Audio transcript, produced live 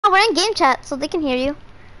we're in game chat, so they can hear you.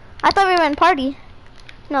 I thought we were in party.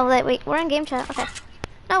 No, wait, we're in game chat. Okay.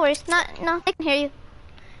 No worries. No, they can hear you.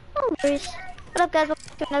 No worries. What up, guys? Welcome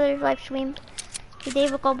to another live stream. Hey,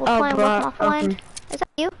 David Global playing. Welcome offline. Okay. Is that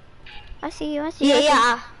you? I see you.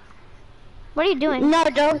 Yeah. What are you doing? No,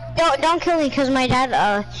 don't kill me, cause my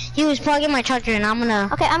dad he was plugging my charger, and I'm gonna.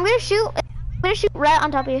 Okay, I'm gonna shoot right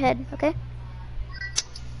on top of your head. Okay.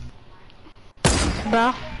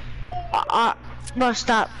 Bro. Bro,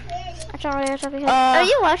 stop. I shot right on top of your head. Are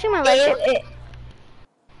you watching my live stream?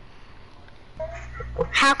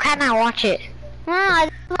 How can I watch it? No, I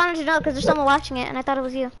just wanted to know because there's someone watching it, and I thought it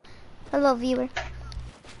was you. Hello, viewer.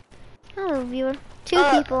 Hello, viewer. Two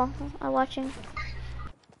people are watching.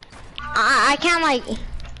 I can't like.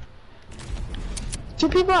 Two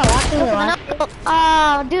people are watching it.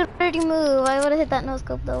 Oh, dude, where did you move? I would have hit that no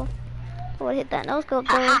scope though. Don't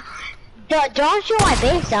shoot my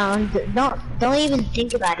base down. Don't even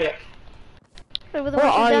think about it. Wait, where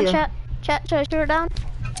are you? Chat, should I shoot her down?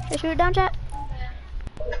 Should I shoot her down, chat?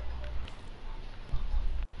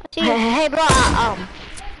 Hey, bro.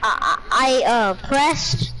 I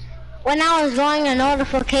pressed when I was going to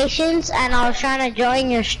notifications and I was trying to join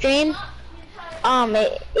your stream.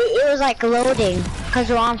 It was like loading because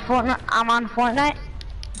we're on Fortnite. I'm on Fortnite.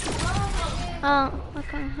 Oh,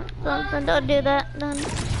 okay. Then don't do that. Then.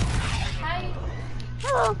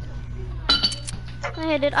 Oh. I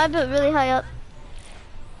hit it. I built really high up.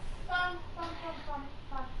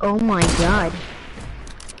 Oh my god.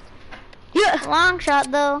 Yeah. Long shot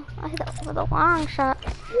though. I hit that with a long shot.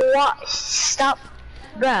 What? Stop,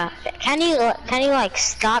 bruh. Can you like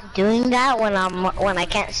stop doing that when I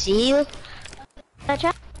can't see you?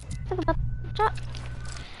 Chat. Think about chat.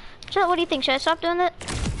 Chat. What do you think? Should I stop doing that?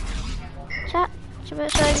 Chat. Should we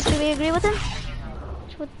agree with him?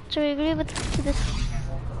 Should we agree to this?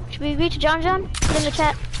 Should we agree to John? Put in the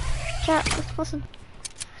chat. Chat. Listen.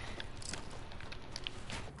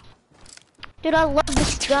 Dude, I love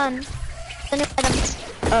this gun.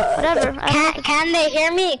 Whatever. Can they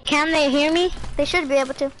hear me? Can they hear me? They should be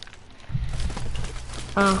able to.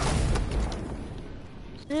 Oh.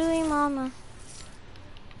 Zooey mama.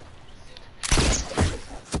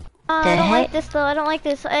 I don't like this though. I don't like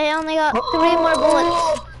this. I only got 3 more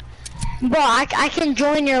bullets. Bro, I can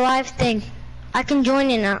join your live thing. I can join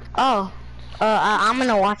you now. Oh. I'm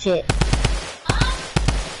gonna watch it.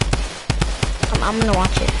 I'm gonna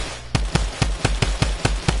watch it.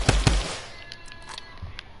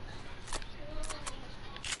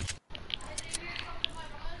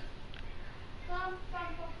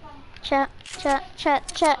 Chat.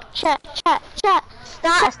 Stop!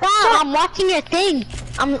 I'm watching your thing.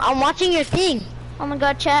 I'm watching your thing. Oh my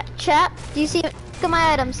god, chat. Do you see? Look at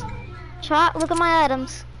my items. Chat, look at my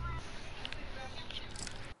items.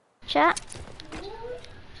 Chat,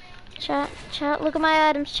 look at my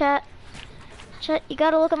items, chat. Chat, you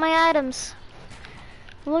gotta look at my items.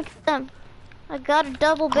 Look at them. I got a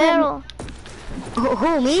double barrel.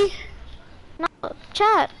 Who, me? No,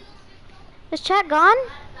 chat. Is chat gone?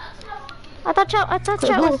 I thought chat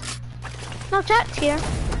was. No, chat's here.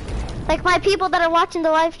 Like my people that are watching the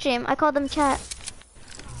live stream, I call them chat.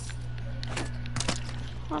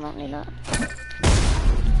 I don't need that.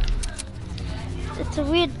 It's a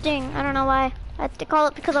weird thing. I don't know why. I have to call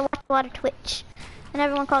it because I watch a lot of Twitch, and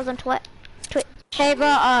everyone calls them Twitch. Hey,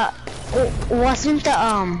 bro. Wasn't the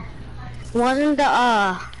what's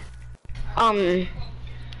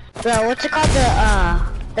it called,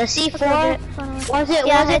 the C4? Was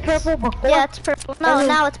it purple before? Yeah, it's purple. No,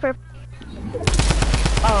 now it's purple.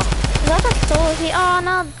 Oh. Is that the soul? Oh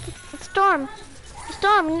no, it's Storm.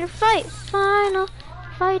 Storm, we need to fight. Final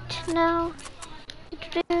fight now.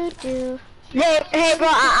 Do. Hey, bro.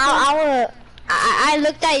 I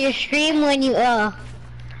looked at your stream when you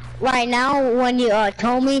right now when you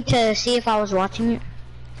told me to see if I was watching it.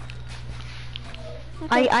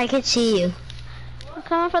 Okay. I could see you. I'm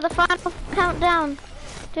coming for the final countdown.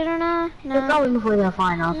 No. You're coming for the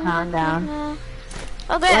final countdown.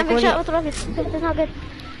 Oh great, I'm being shot with rockets. That's not good.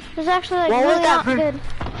 It's actually like really not good.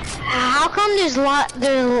 How come there's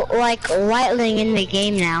like lightning in the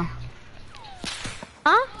game now?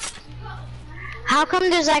 Huh? How come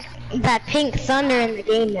there's like that pink thunder in the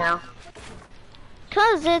game now?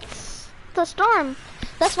 Cause it's the storm.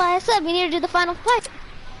 That's why I said we need to do the final fight.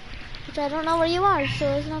 Which I don't know where you are,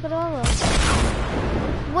 so it's not gonna go well.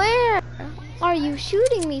 Where are you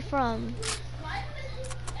shooting me from?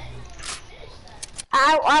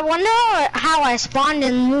 I wonder how I spawned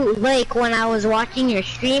in Loot Lake when I was watching your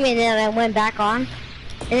stream, and then I went back on,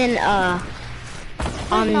 and then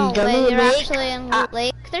There's no way you're actually in Loot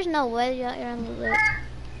Lake. There's no way you're in Loot Lake.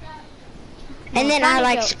 And then I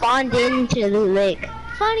like spawned into the lake.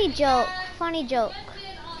 Funny joke. Funny joke.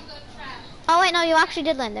 Oh wait, no, you actually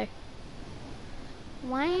did land there.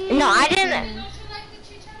 Wow. No, I didn't.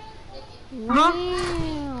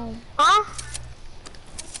 Wow. Huh?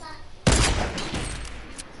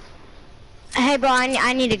 Hey, bro,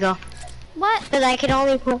 I need to go. What? Cause I can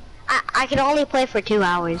only play. I can only play for 2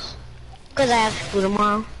 hours. Cause I have school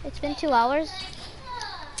tomorrow. It's been 2 hours.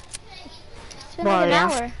 It's been Well, like an yeah.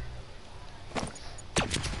 hour.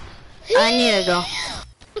 I need to go.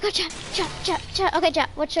 Okay, chat. Okay, chat.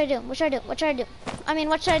 What should I do? What should I do? What should I do? I mean,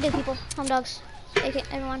 what should I do, people? Home dogs. Okay,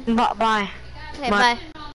 everyone. Bye. Okay, bye.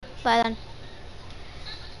 Bye then.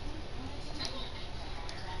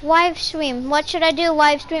 Live stream. What should I do?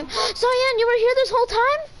 Live stream. Cyan, you were here this whole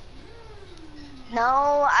time?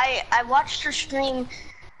 No, I watched your stream.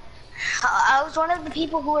 I was one of the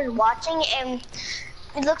people who was watching, and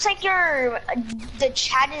it looks like the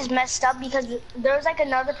chat is messed up because there was like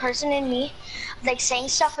another person in me, like saying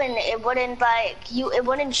stuff, and it wouldn't it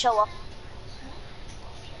wouldn't show up.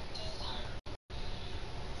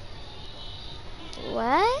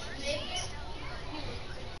 What?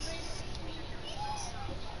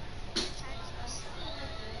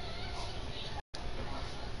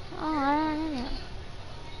 Oh, I don't know.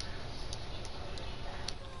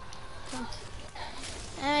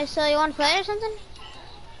 Anyway, so you want to play or something?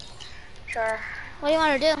 Sure. What do you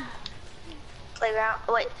want to do? Playground.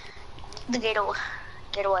 Wait, the getaway.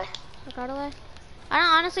 The guard away? I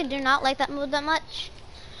honestly do not like that mode that much.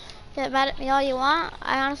 Get mad at me all you want.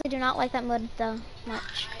 I honestly do not like that mode that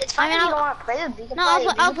much. It's fine if you don't want to play it. You can No,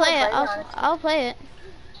 play I'll play it. Playground. I'll play it.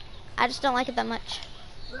 I just don't like it that much.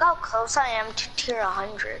 Look how close I am to tier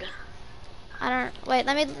 100. I don't. Wait.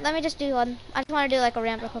 Let me just do one. I just want to do like a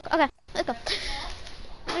ramp real quick. Okay. Let's go.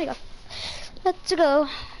 There you go. Let's go.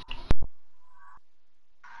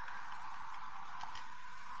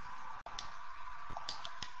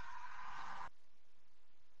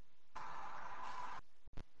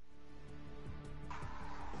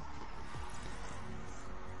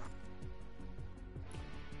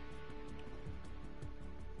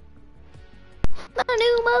 The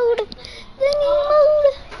new mode. The new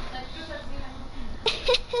mode.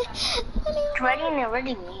 It's ready and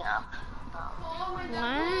already me up.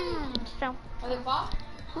 Wow. So.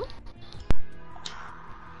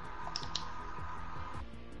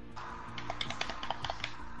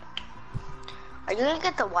 Are you gonna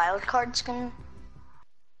get the wild card skin?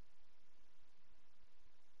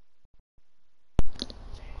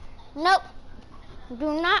 Nope.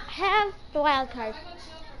 Do not have the wild card.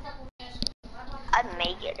 I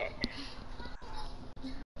may get it.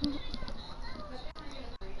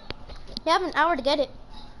 You have an hour to get it.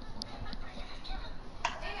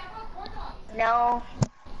 No.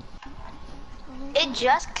 It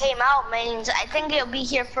just came out, means I think it'll be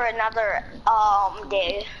here for another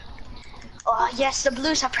day. Oh yes, the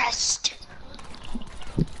blue suppressed.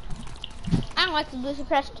 I don't like the blue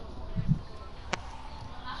suppressed.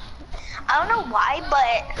 I don't know why,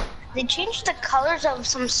 but they changed the colors of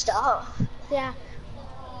some stuff. Yeah.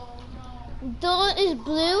 Dull is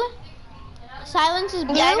blue. Silence is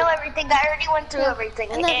blue. Yeah, I know everything. I already went through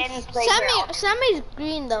everything. And then And playground. Semi's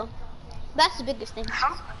green though. That's the biggest thing.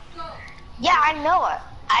 Huh? Yeah, I know it.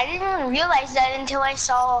 I didn't realize that until I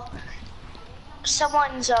saw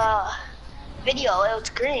someone's video. It was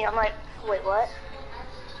green. I'm like, wait, what?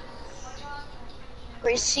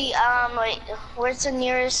 Wait, where's the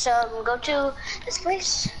nearest, go to this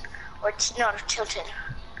place? Or it's, no, Tilted.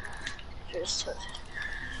 Here's Tilted.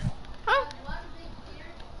 Huh?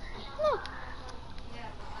 No.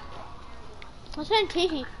 What's been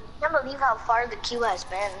Tiki? I can't believe how far the queue has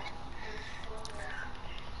been.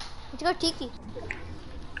 Let's go Tiki.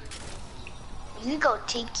 You go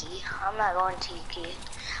Tiki. I'm not going Tiki.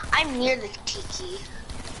 I'm near the Tiki.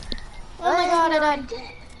 Oh my god, I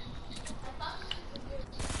died.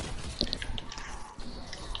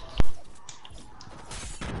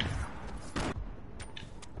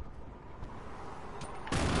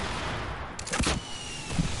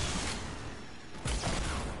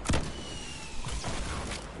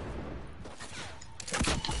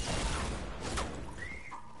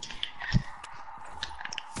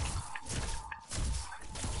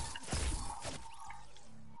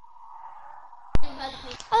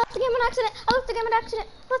 I left the game on accident. I left the game on accident.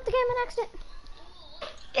 Left the game on accident.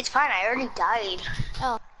 It's fine, I already died.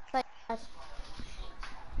 Oh, thank God.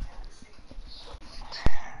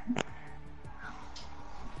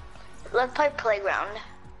 Let's play Playground.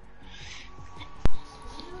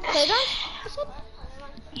 Playground? You said?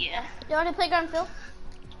 Yeah. You already playground, Phil?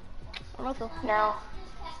 Or no, Phil? No.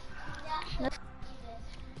 No.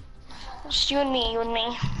 Just you and me, you and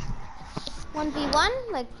me.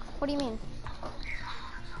 1v1? Like, what do you mean?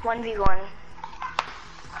 1v1.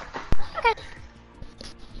 Okay.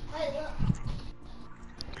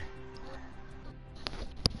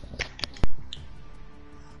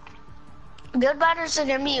 Build battles are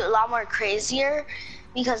gonna be a lot more crazier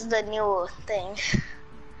because of the new thing.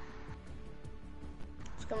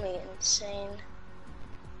 It's gonna be insane.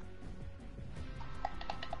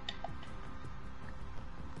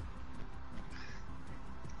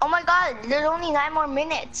 Oh my god, there's only 9 more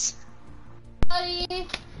minutes. Okay.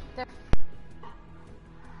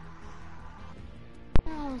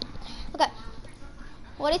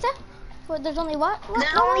 What is that? What, there's only what?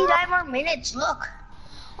 There's only 9 more minutes, look.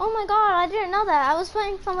 Oh my god, I didn't know that. I was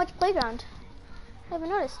playing so much Playground. I haven't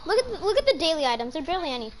noticed. Look at the daily items. There are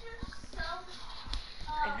barely any.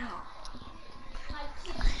 I know.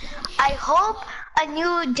 I hope a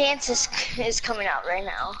new dance is coming out right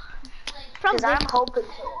now. Probably. Because I'm hoping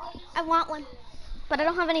I want one. But I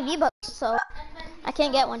don't have any V-Bucks, so I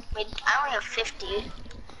can't get one. Wait, I only have 50.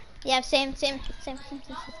 Yeah, same.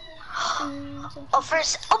 Oh,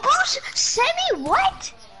 first, Bruce, Semi,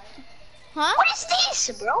 what? Huh? What is this,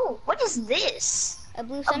 bro? What is this? A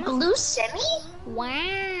blue A semi? blue Semi?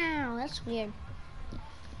 Wow, that's weird.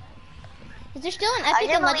 Is there still an I epic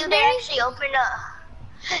can't and believe they legendary? actually opened up.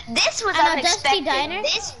 This was I know, unexpected.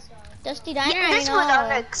 Dusty Diner, This I know. was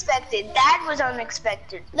unexpected. That was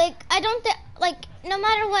unexpected. Like, I don't think, like, no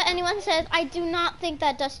matter what anyone says, I do not think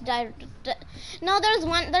that Dusty Diner, no, there's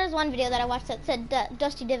one video that I watched that said that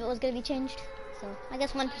Dusty Divot was going to be changed. So, I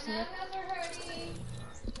guess 1% did.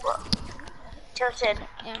 Tilted.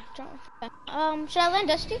 Yeah, should I land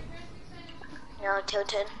Dusty? No,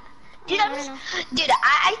 tilted. Dude, I don't know.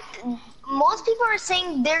 I most people are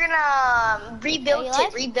saying they're gonna rebuild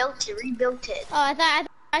Are you it. Oh,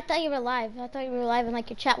 I thought you were live. I thought you were live and like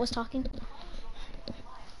your chat was talking.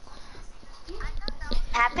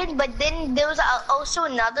 Happened, but then there was also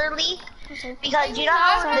another leak because you know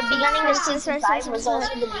how the beginning of season 5 was also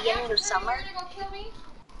the beginning of summer.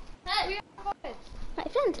 My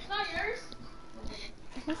friend. It's not yours.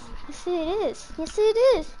 Yes, it is. Yes, it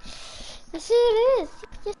is. Yes, it is.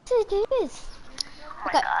 Yes, it is. Oh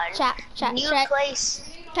my god. Chat. New place.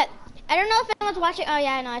 Chat. I don't know if anyone's watching. Oh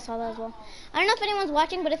yeah, I know. I saw that as well. I don't know if anyone's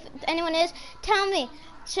watching, but if anyone is, tell me.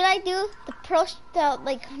 Should I do the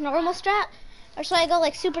like normal strat, or should I go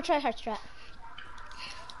like super tryhard strat?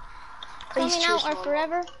 Tell Please me now choose or normal.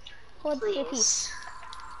 forever. Hold your Please. peace.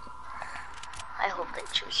 I hope they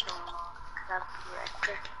choose normal. Not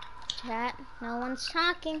director. Chat. No one's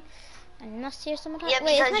talking. I must hear someone talking. Yeah,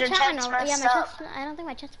 Wait, is because my your chat chat's on? Yeah, my messed chat's. up. I don't think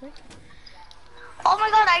my chat's working. Oh my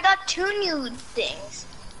god, I got 2 new things.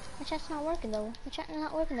 My chat's not working though. My chat's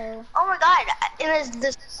not working though. Oh my god, it is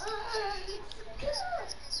this.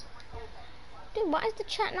 Dude, why is the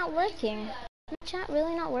chat not working? Is my chat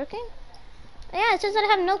really not working? Yeah, it says that I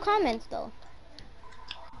have no comments though.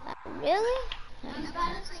 Really?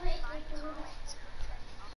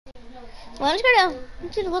 Well, I'm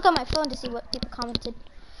just gonna look on my phone to see what people commented.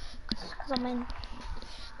 Cause I'm in.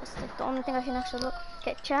 That's like the only thing I can actually look.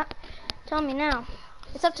 Okay, chat. Tell me now.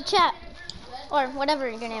 It's up to chat. Or whatever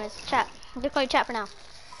your name is. Chat. I'm gonna call you chat for now.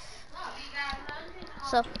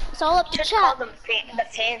 So, it's all up to Just chat. call them the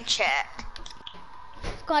fan chat.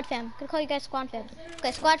 Squad fam. I'm gonna call you guys squad fam.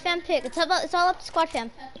 Okay, squad fam pick. It's all up to squad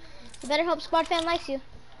fam. You better hope squad fam likes you.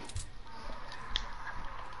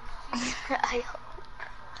 I hope.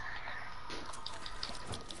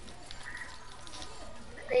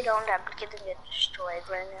 They don't have to get destroyed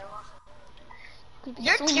right now.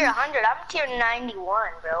 You're tier 100, I'm tier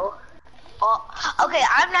 91, bro. Oh, okay,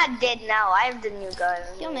 I'm not dead now. I have the new gun.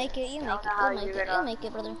 You'll make it. You'll make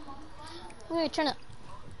it, brother. Wait, turn it.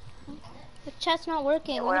 The chat's not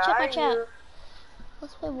working. Let me check my chat.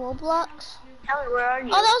 Let's play Roblox. Tell me, where are you?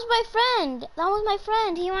 Oh, that was my friend. That was my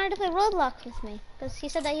friend. He wanted to play Roblox with me. Because he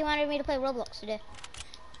said that he wanted me to play Roblox today.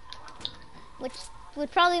 Which would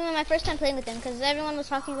probably be my first time playing with him. Because everyone was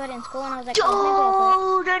talking about it in school and I was like,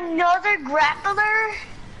 oh, dude, another grappler?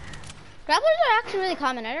 grapplers are actually really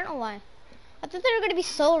common. I don't know why. I thought they were going to be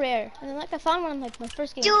so rare. And then like I found one in like my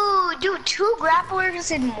first game. Dude, 2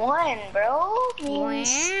 grapplers in 1, bro.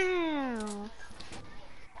 Wow.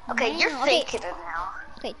 Okay, you're faking it now.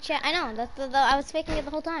 Okay, chat. I know. I was faking it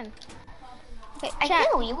the whole time. Okay, chat. I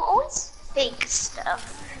know, you always fake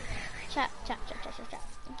stuff. Chat.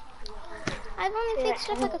 I've only faked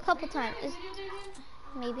stuff like a couple times.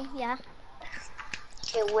 Maybe, yeah.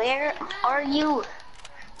 Okay, where are you?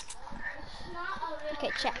 Okay,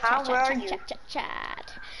 chat.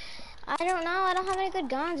 I don't know. I don't have any good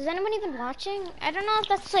guns. Is anyone even watching? I don't know if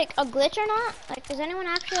that's like a glitch or not. Like, is anyone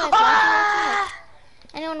actually like watching? Like,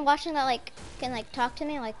 anyone watching that like can like talk to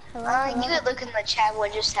me? Like, hello. Hello? You could look in the chat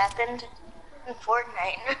what just happened in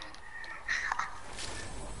Fortnite.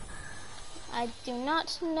 I do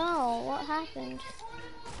not know what happened.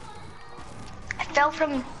 I fell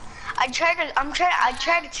from. I tried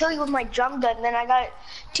to kill you with my drum gun, then I got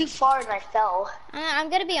too far and I fell. I'm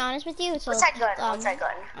gonna be honest with you. So, What's that gun? What's that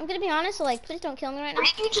gun? I'm gonna be honest. So, like, please don't kill me right now.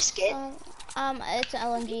 What did you just get? It's an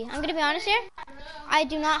LMG. I'm gonna be honest here. I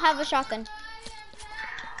do not have a shotgun.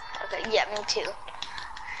 Okay, yeah, me too.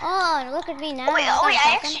 Oh, look at me now. Oh wait,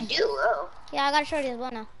 I actually do. Oh. Yeah, I got a shorty as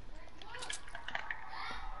well now.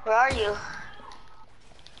 Where are you?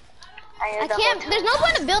 I can't. There's no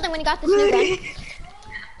point in building when you got this new gun.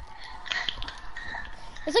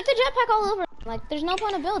 It's like the jetpack all over. Like, there's no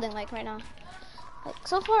point in building like right now. Like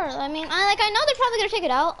so far, I mean, I know they're probably gonna take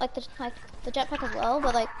it out, like the jetpack as well,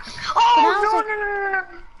 but like. Oh no!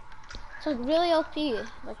 It's like really OP.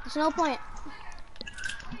 Like, there's no point.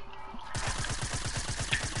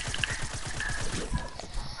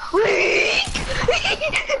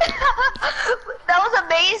 That was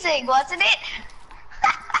amazing, wasn't it?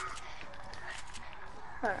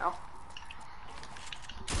 I don't know.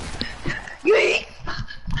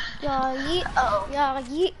 Yeah, yeet. Oh. Yeah,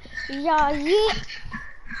 yeet. Yeah, yeet.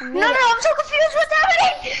 No, I'm so confused. What's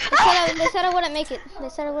happening? They said I wouldn't make it. They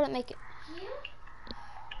said I wouldn't make it.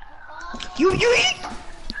 You eat.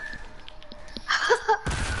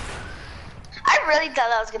 I really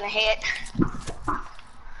thought I was gonna hit.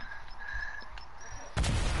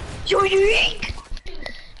 You eat.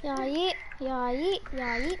 Yeah, yeet. Yeah, yeet.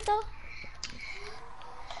 Yeah, yeet though.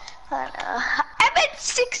 I'm at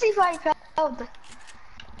 65 health.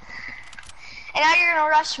 And now you're gonna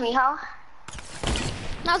rush me, huh?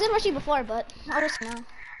 No, I was gonna rush you before, but I'll rush you now.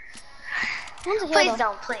 Please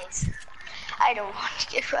don't, please. I don't want to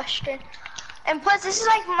get rushed in. And plus, this is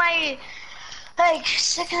like my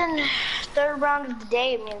second, third round of the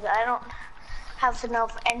day. It means I don't have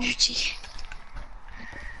enough energy.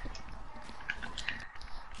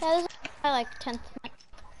 Yeah, this is my like 10th.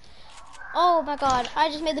 Oh my god, I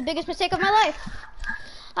just made the biggest mistake of my life.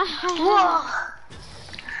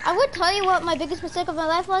 I would tell you what my biggest mistake of my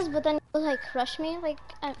life was, but then you like rush me. Like,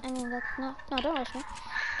 I mean, that's no, don't rush me.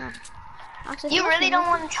 No. Actually, you really don't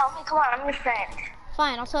want to tell me? Come on, I'm your friend.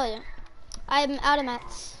 Fine, I'll tell you. I'm out of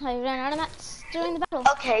mats. I ran out of mats during the battle.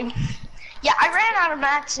 Okay. Yeah, I ran out of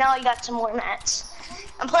mats. Now I got some more mats.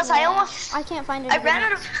 And plus, yeah, I can't find it. I ran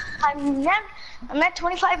out of. I'm at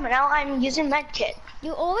 25, but now I'm using med kit.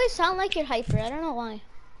 You always sound like you're hyper. I don't know why.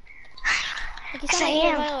 Like you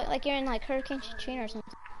sound like you're in like Hurricane Katrina or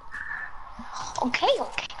something. Okay.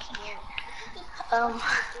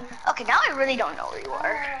 Okay, now I really don't know where you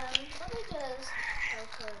are.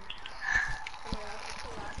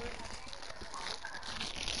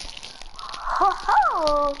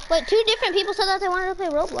 Ho! Wait, 2 different people said that they wanted to play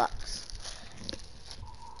Roblox.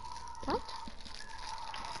 What?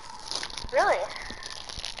 Really?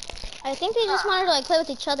 I think they just wanted to like play with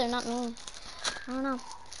each other, not me. I don't know.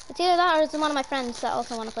 It's either that or it's one of my friends that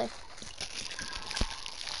also want to play.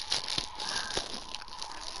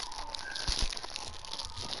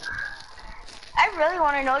 I really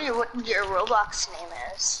want to know what your Roblox name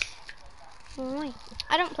is.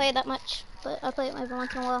 I don't play it that much, but I play it every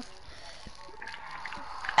once in a while.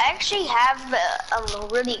 I actually have a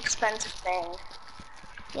really expensive thing.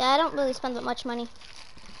 Yeah, I don't really spend that much money.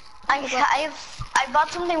 I bought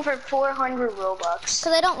something for 400 Robux.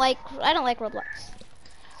 Cause I don't like Roblox.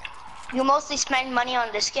 You mostly spend money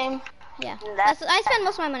on this game? Yeah, I spend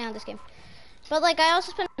most of my money on this game. But like, I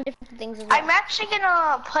also spend on different things as well. I'm actually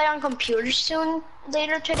gonna play on computers soon,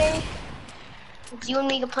 later today. You and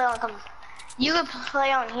me can play on you can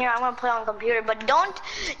play on here, I'm gonna play on computer, but don't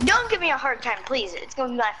give me a hard time, please. It's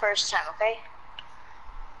gonna be my first time, okay?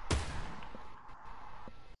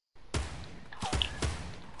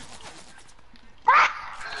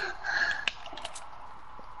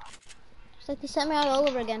 It's like they sent me out all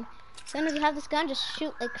over again. As soon as you have this gun, just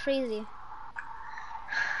shoot like crazy.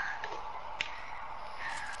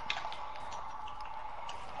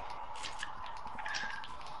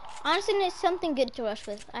 Honestly, it's something good to rush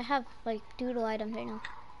with. I have like doodle items right now.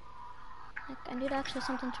 Like, I need actually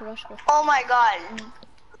something to rush with. Oh my god.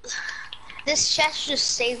 This chest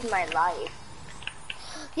just saved my life.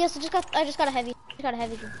 Yes, I just got a heavy.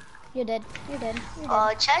 You're dead. You're dead.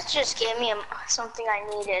 Chest just gave me something I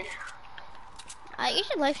needed. You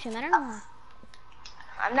should live stream. I don't know.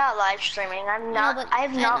 I'm not live streaming. I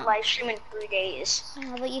have not live streamed in 3 days. I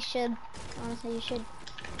know, but you should. Honestly, you should.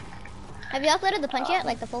 Have you uploaded the punch yet?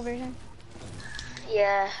 Like the full version?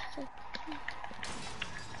 Yeah.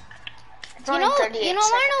 It's You only know, 38 you know,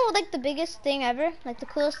 seconds. I know, like the biggest thing ever, like the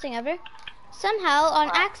coolest thing ever. Somehow, on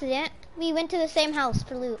accident, we went to the same house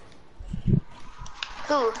for loot.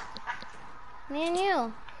 Who? Me and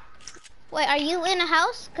you. Wait, are you in a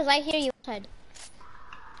house? Cause I hear you outside.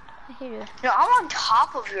 I hear you. No, I'm on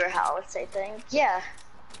top of your house, I think. Yeah.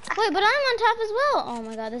 Wait, but I'm on top as well. Oh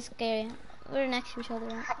my god, this is scary. We're next to each other.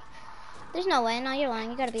 Right? There's no way. No, you're lying.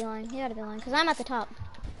 You gotta be lying. You gotta be lying. Cause I'm at the top.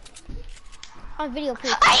 On video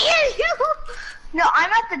proof. I hear you! No, I'm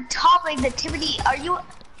at the top, like the tippity. Are you?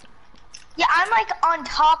 Yeah, I'm like on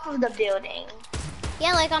top of the building.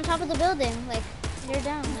 Yeah, like on top of the building. Like, you're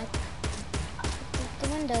down. Like, the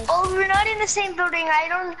windows. Oh, we're not in the same building.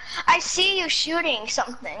 I see you shooting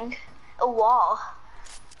something. A wall.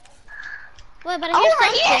 Wait, but I hear Over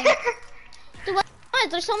something. here! Dude, what noise?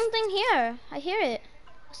 There's something here. I hear it.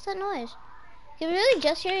 What's that noise? Can we really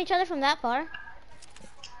just hear each other from that far?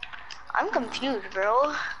 I'm confused,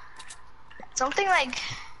 bro. Something like,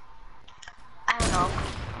 I don't know.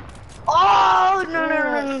 Oh,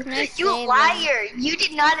 no. Nice You save, liar. You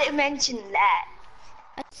did not mention that.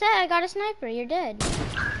 I said I got a sniper. You're dead.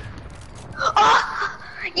 Oh,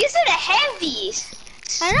 you said a heavy.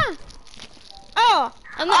 I know. Oh,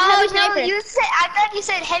 I'm not heavy sniper. No, I thought you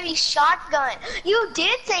said heavy shotgun. You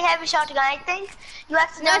did say heavy shotgun, I think. You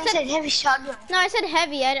accidentally said heavy shotgun. No, I said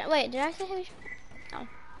heavy. I didn't, wait, did I say heavy? No.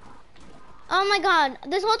 Oh my god.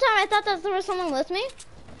 This whole time I thought that there was someone with me.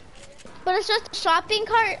 But it's just a shopping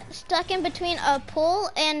cart stuck in between a pole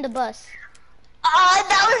and a bus.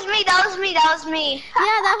 That was me. Yeah,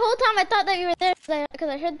 that whole time I thought that you were there because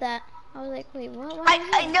I heard that. I was like, wait, what?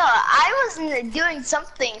 I know. I wasn't doing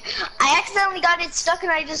something. I accidentally got it stuck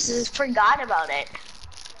and I just forgot about it.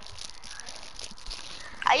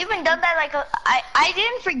 I even done that like I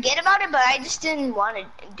didn't forget about it, but I just didn't want to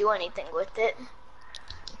do anything with it.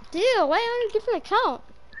 Dude, why are you on a different account?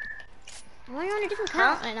 Why are you on a different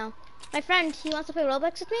account right now? My friend, he wants to play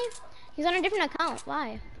Roblox with me. He's on a different account.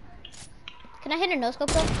 Why? Can I hit a no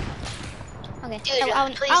scope though? Okay. Dude,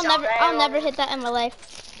 I'll never hit that in my life.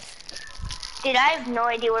 Dude, I have no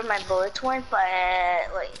idea where my bullets went, but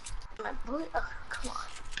wait, my bullet? Oh, come on,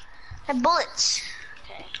 my bullets.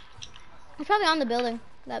 Okay. It's probably on the building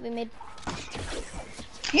that we made.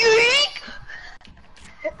 Yeek!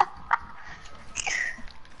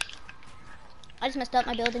 I just messed up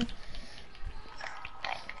my building.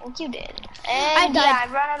 I think you did. And I died. Yeah,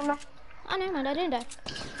 I ran out of my. Oh, never mind. I didn't die.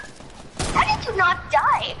 How did you not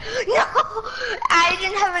die? No, I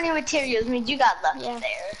didn't have any materials. I mean, you got lucky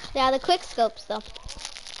there. Yeah, the quick scopes though.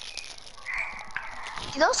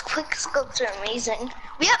 Dude, those quick scopes are amazing.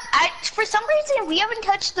 For some reason, we haven't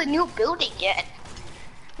touched the new building yet.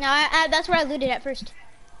 No, that's where I looted at first.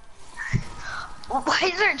 Why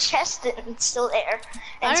is there a chest still there?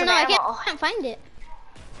 And I don't know. I ammo? can't find it.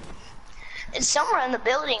 It's somewhere in the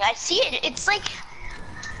building. I see it. It's like,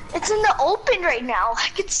 it's in the open right now. I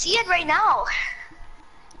can see it right now.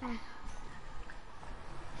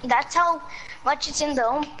 That's how much it's in the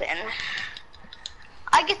open.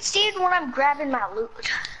 I can see it when I'm grabbing my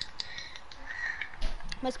loot.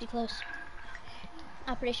 Must be close.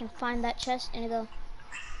 Operation find that chest and go.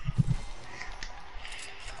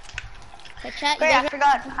 Okay, chat. I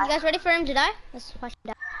forgot. You guys ready for him to die? Let's watch him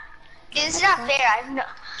die. It's not fair.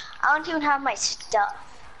 I don't even have my stuff.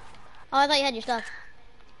 Oh, I thought you had your stuff.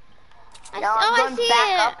 I see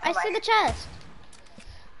it. I see the chest.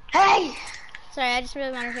 Hey! Sorry, I just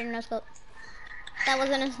really wanted to hear no scope. That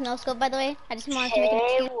wasn't a no scope, by the way. I just wanted to make an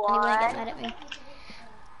excuse so you wouldn't get mad at me.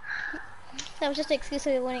 That was just an excuse so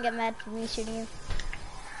you wouldn't get mad for me shooting you.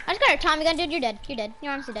 I just got a Tommy gun, dude. You're dead. You're dead.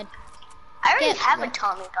 You're honestly dead. I already have a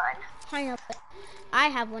Tommy gun. I know, but I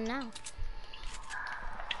have one now.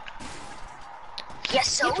 Yes,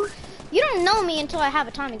 so? You don't know me until I have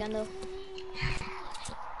a Tommy gun, though.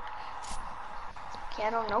 Yeah, I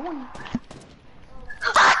don't know when.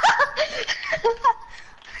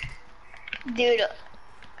 Dude.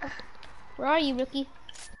 Where are you, rookie?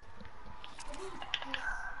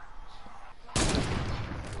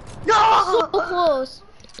 No! So close.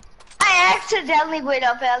 I accidentally went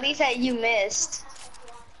up, at least you missed.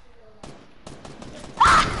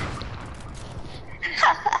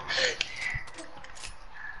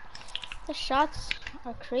 The shots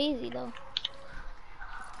are crazy, though.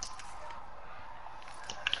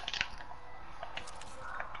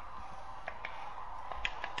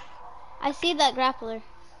 I see that grappler.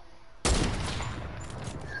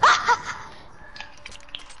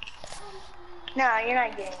 No, you're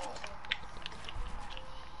not getting it.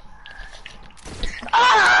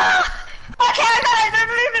 Ah! Okay, I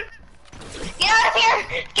got it.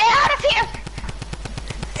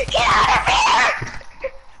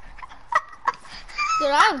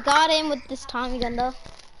 bad aim with this Tommy gun though.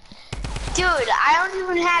 Dude, I don't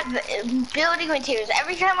even have building materials.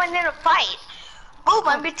 Every time I'm in a fight, oh,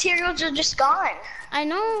 my materials are just gone. I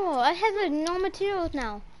know. I have no materials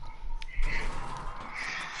now.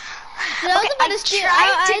 So I was about to steal.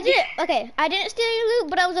 I did. Okay, I didn't steal your loot,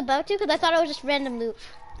 but I was about to because I thought it was just random loot.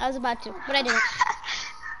 I was about to, but I didn't.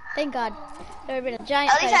 Thank God. There would have been a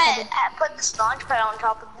giant. At least I put this launch pad on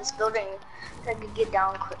top of this building so I could get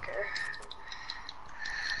down quicker.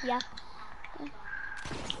 Yeah.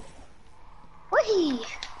 Whee!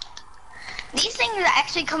 These things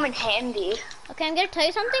actually come in handy. Okay, I'm gonna tell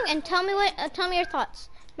you something, and tell me what. Tell me your thoughts.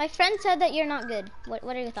 My friend said that you're not good. What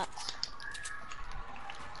are your thoughts?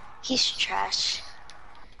 He's trash.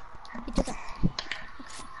 He doesn't. Okay.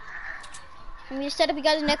 I'm gonna set up you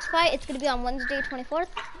guys' next fight. It's gonna be on Wednesday, 24th.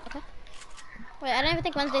 Okay. Wait, I don't even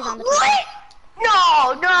think Wednesday's on the 24th. What?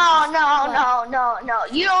 No.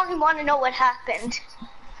 You don't even want to know what happened.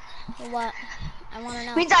 What? I want to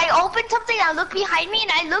know. Means I opened something, I looked behind me,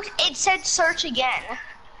 and I looked, it said search again.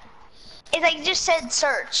 It like just said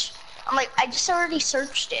search. I'm like, I just already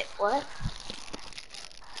searched it. What?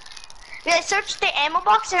 Yeah, I searched the ammo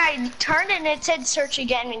box and I turned it and it said search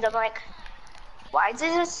again. And I'm like, why does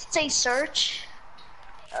it say search?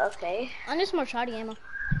 Okay. I need some more shoddy ammo.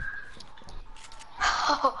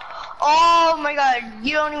 Oh my god,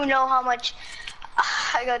 you don't even know how much.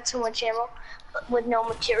 I got so much ammo with no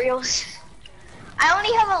materials. I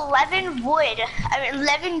only have 11 wood. I mean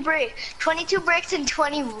 11 bricks, 22 bricks and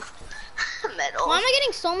 20 metal. Why am I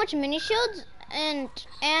getting so much mini shields and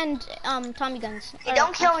Tommy guns? Hey,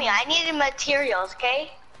 don't kill me. I needed materials,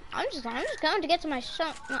 okay? I'm just going to get to my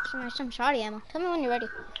some shoddy ammo. Tell me when you're ready.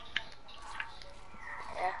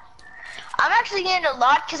 Yeah. I'm actually getting a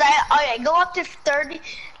lot because I go up to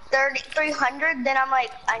 300, then I'm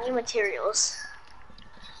like, I need materials.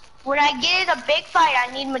 When I get in a big fight,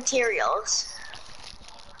 I need materials.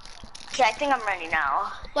 Okay, I think I'm ready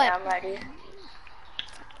now. What? Yeah, I'm ready.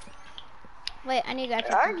 Wait, I need to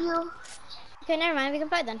Where are you? Okay, never mind. We can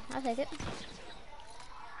fight then. I'll take it. Hey,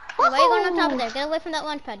 why are you going on top of there? Get away from that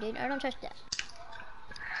launch pad, dude. I don't trust that.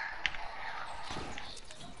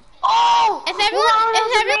 Oh! If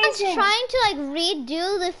everyone's trying to like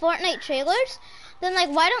redo the Fortnite trailers, then like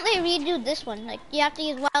why don't they redo this one? Like you have to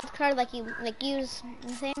use wild card, like you use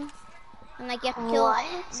the thing, and like you have to kill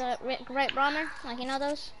the right bomber, like you know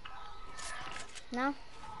those. No?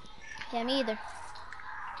 Yeah, me either.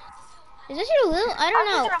 Is this your loot? I don't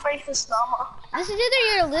know. I'm just gonna break this llama. This is either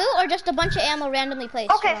your loot or just a bunch of ammo randomly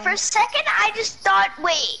placed. Okay, for a second I just thought,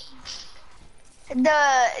 wait.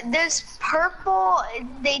 This purple,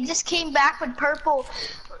 they just came back with purple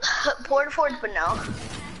porta forts, but no.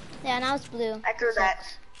 Yeah, now it's blue. I threw that.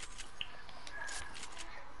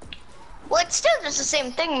 Well, it's still just the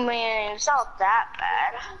same thing, man. It's not that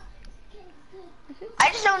bad.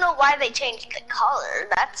 I just don't know why they changed the color.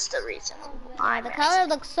 That's the reason. Yeah, the color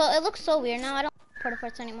looks so weird now. I don't like porta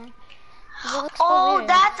forts anymore. It looks Oh, so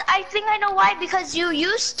weird. I think I know why. Because you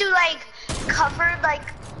used to like cover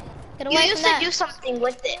like. Get away You used to do something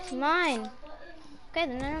with it. It's mine. Okay,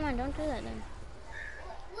 then never mind. Don't do that then.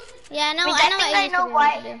 Yeah, no, I know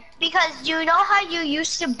why. Because you know how you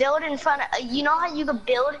used to build in front of. You know how you could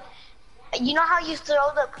build. You know how you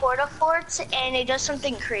throw the porta forts and it does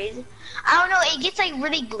something crazy. I don't know. It gets like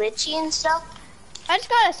really glitchy and stuff. I just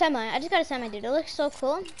got a semi, dude. It looks so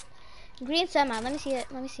cool. Green semi. Let me see it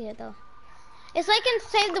though. It's like in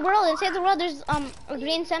Save the World. In Save the World, there's a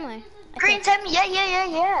green semi. Green semi.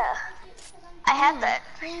 Yeah. I have that.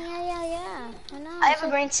 Yeah. I know. I have a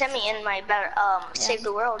green semi in my Save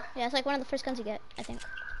the World. Yeah, it's like one of the first guns you get, I think.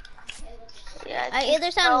 Yeah. I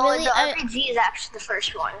either sound really. The RPG is actually the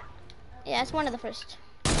first one. Yeah, it's one of the first.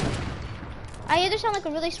 I either sound like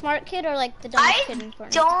a really smart kid or like the dumbest kid in Fortnite. I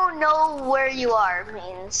don't know where you are,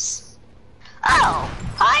 means. Oh,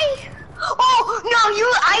 hi. Oh no,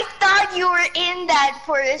 I thought you were in that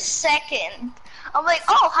for a second. I'm like,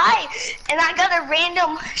 oh hi, and I got a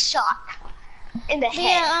random shot in the head.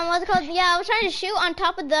 Yeah, what's it called? Yeah, I was trying to shoot on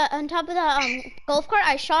top of the golf cart.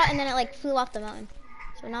 I shot and then it like flew off the mountain.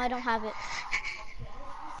 So now I don't have it.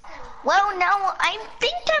 Well, now I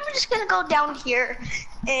think I'm just gonna go down here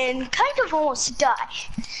and kind of almost die.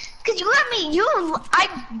 Cause you let me, I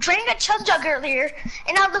drank a chug jug earlier,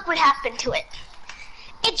 and now look what happened to it.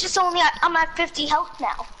 It's just I'm at 50 health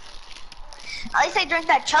now. At least I drank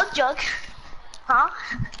that chug jug, huh?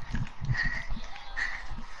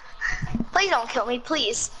 Please don't kill me,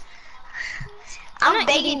 please. I'm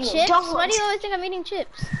begging you, chips? don't. Why do you always think I'm eating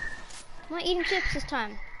chips? I'm not eating chips this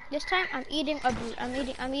time. This time I'm eating a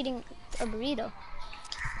burrito.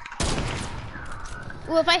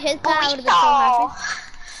 Ooh, if I hit that, I would have been so happy.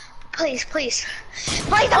 Please, please.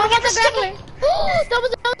 Please, don't get the sticky. That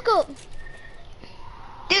was a no-scope.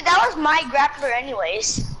 Dude, that was my grappler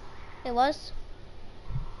anyways. It was?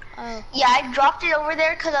 Oh. Yeah, I dropped it over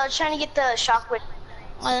there because I was trying to get the shockwave.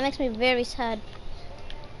 Oh, that makes me very sad.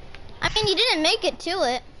 I mean, you didn't make it to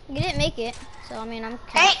it. You didn't make it. So, I mean, I'm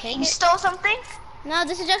kind of Hey, you stole something? No,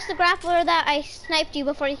 this is just the grappler that I sniped you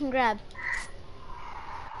before you can grab.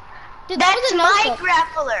 Dude, that That's was a my no-scope.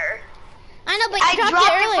 grappler. I know, but you I dropped dropped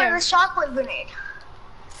it it earlier. for the shockwave grenade.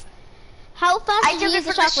 How fast I did you took it use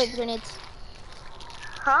the for the shockwave grenades?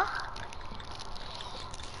 Huh?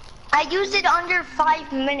 I used it under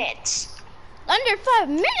 5 minutes. Under 5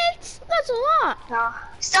 minutes? That's a lot. No.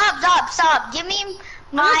 Stop. Give me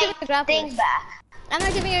my giving the grappler. thing back. I'm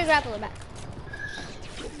not giving your grappler back.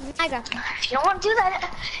 My grappler. If you don't want to do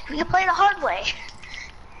that, we can play the hard way.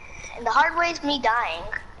 And the hard way is me dying.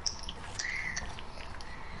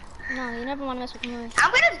 No, you never want to mess with me.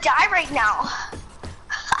 I'm gonna die right now.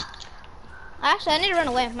 Actually, I need to run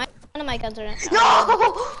away. One of my guns are in. No!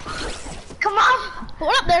 Come on!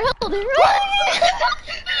 What up there? Hold it.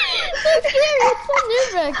 That's scary. It's so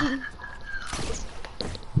nerve-wracking.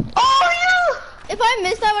 Oh, you! If I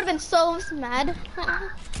missed, I would have been so mad.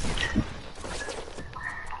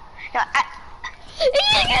 No,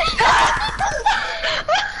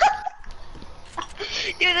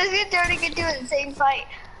 Dude, this is turning into an insane fight.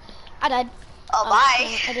 I died. Oh, bye.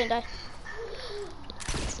 No, I didn't die.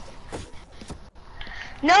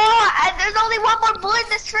 No, there's only one more bullet in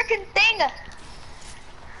this freaking thing.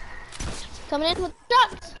 Coming in with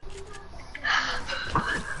shots.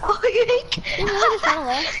 Oh, you Did you really just run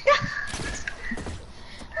away?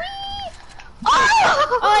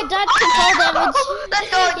 Oh! Oh, I died to control damage. Let's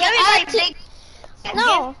go. Give me my thing.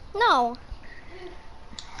 No.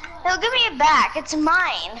 No, give me it back. It's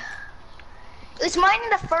mine. It was mine in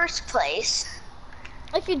the first place.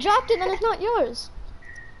 If you dropped it, then it's not yours.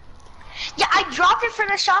 Yeah, I dropped it for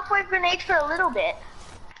the shockwave grenade for a little bit.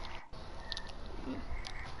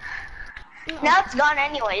 Now it's gone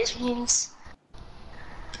anyways, means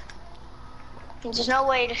there's no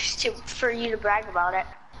way for you to brag about it.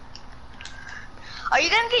 Are you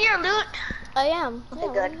gonna get your loot? I am. Okay,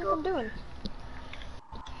 Yeah, good. what am I doing?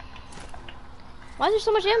 Why is there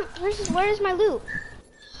so much ammo? Where is my loot?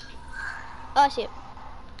 Oh, I see it.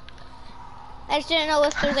 I just didn't know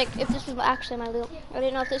if there's if this was actually my loot. I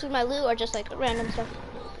didn't know if this was my loot or just like random stuff.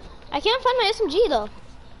 I can't find my SMG though.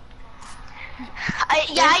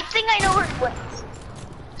 Yeah, I think I know where it went.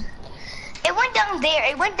 It went down there.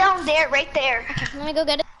 It went down there, right there. Okay, let me go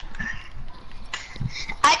get it.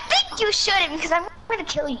 I think you shouldn't, because I'm gonna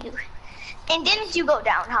kill you. And didn't you go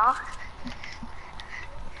down, huh?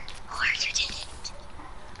 Or you didn't?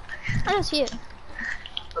 I don't see it.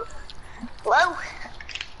 Whoa.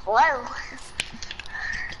 Whoa.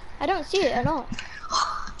 I don't see it at all.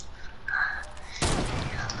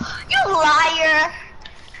 You liar.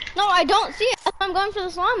 No, I don't see it. That's why I'm going for the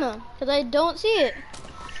llama, because I don't see it.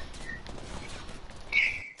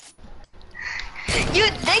 You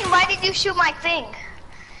think, why did you shoot my thing?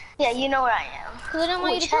 Yeah, you know where I am. Because I don't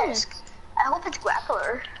want you to kill me. I hope it's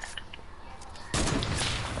grappler.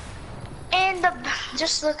 And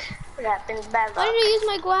just look what happened, bad luck. Why did I use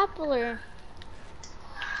my grappler?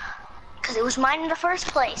 Because it was mine in the first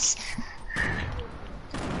place.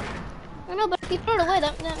 I know, but if you throw it away,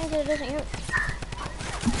 that means that it doesn't hurt.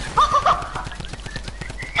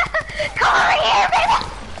 Come over here, baby!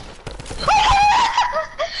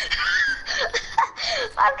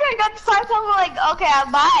 After I got the side, I'm like, okay,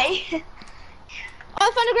 bye. Oh, I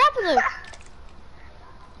found a grappler.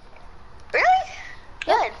 Really?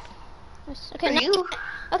 Good. Okay, For now, you.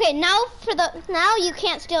 okay, now you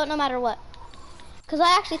can't steal it no matter what. Because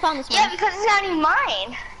I actually found this one. Yeah, because it's not even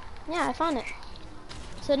mine. Yeah, I found it.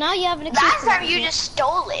 So now you have an excuse. Last time you just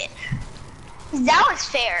stole it. That was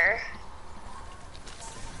fair.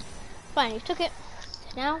 Fine, you took it.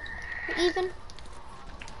 Now, we're even.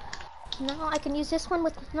 Now I can use this one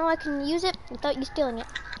now I can use it without you stealing it.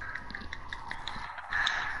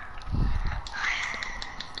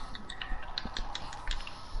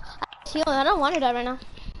 I don't want to die right now.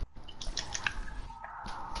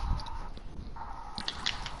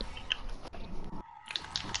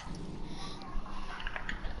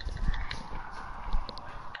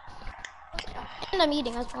 And I'm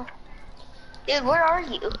eating as well. Dude, where are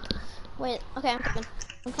you? Wait, okay, I'm coming.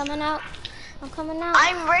 I'm coming out. I'm coming out.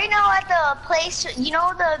 I'm right now at the place, you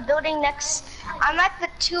know the building next, I'm at the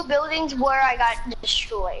 2 buildings where I got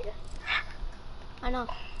destroyed. I know.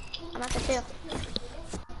 I'm at the 2.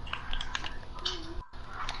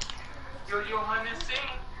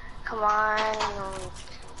 Come on.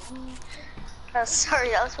 Oh, sorry,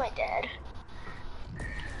 that was my dad.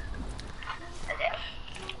 Okay.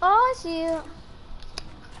 Oh, I see you.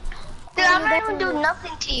 Dude, I'm not even doing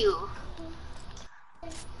nothing to you.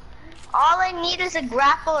 All I need is a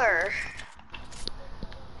grappler.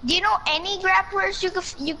 Do you know any grapplers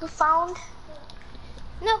you could found?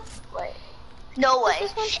 No. Wait. No way.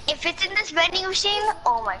 If it's in this vending machine,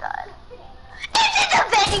 oh my god. It's in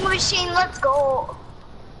the vending machine, let's go.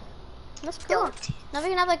 That's cool. Now we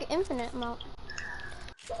can have like an infinite amount.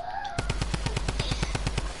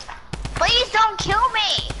 Please don't kill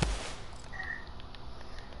me.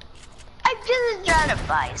 I'm just trying to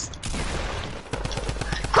buy stuff.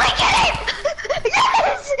 Quick, get him!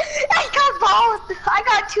 Yes! I got both! I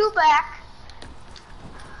got 2 back.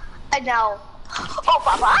 And now, oh,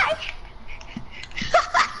 bye-bye.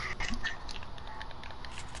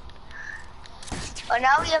 Oh,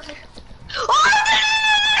 now we have to... Oh!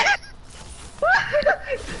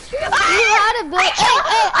 You had a build.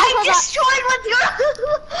 I destroyed with your...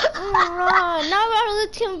 Alright, now we're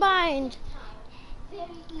combined.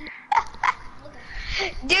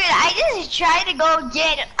 Dude, I just tried to go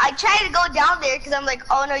I tried to go down there because I'm like,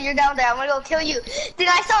 oh no, you're down there, I'm gonna go kill you. Then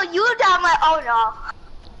I saw you down, like, oh no.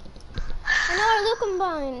 I know our loot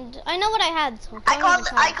combined. I know what I had. So I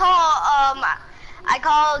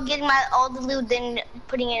call getting all the loot, then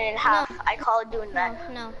putting it in half. No. I call doing that.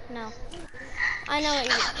 No. I know what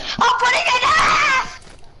you did. I'm putting it in half!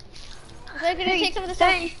 We're gonna take some of the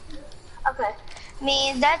stuff. Okay.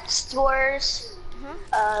 That's yours.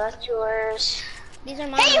 That's yours. These are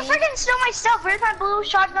mine. Hey, you freaking stole my stuff. Where's my blue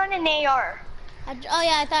shotgun and AR? Oh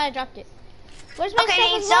yeah, I thought I dropped it. Where's my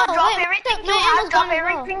stuff? Well? Drop everything you have. Drop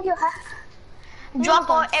everything you have.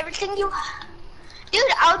 Drop everything you have.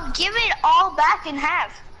 Dude, I'll give it all back in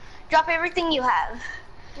half. Drop everything you have.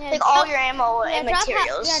 Yeah, like all your ammo and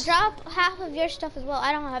materials. Drop half of your stuff as well.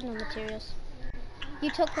 I don't have no materials.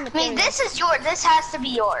 You took the materials. This is yours. This has to be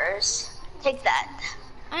yours. Take that.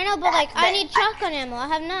 I know, but I need shotgun ammo. I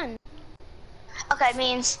have none. Okay,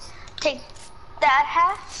 means take that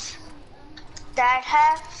half, that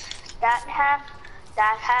half, that half,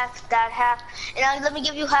 that half, that half, and now let me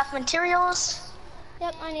give you half materials.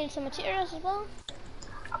 Yep, I need some materials as well.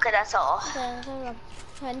 Okay, that's all. Okay,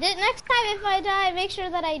 next time if I die, make sure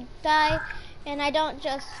that I die and I don't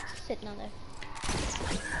just sit down there.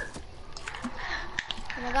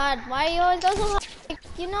 Oh my god, why you always go so hard?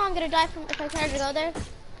 You know I'm gonna die if I try to go there.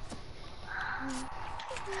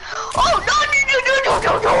 Oh, no!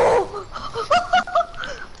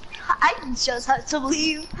 I just had to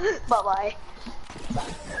leave. Bye-bye.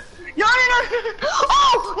 No!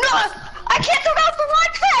 Oh, no! I can't throw out the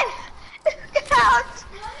launch pad! Get out!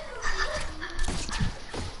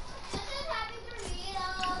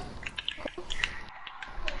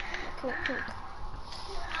 Cool.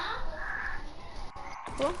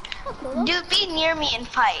 Dude, be near me and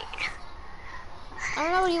fight. I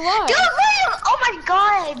don't know what you are. Dude, really? Oh my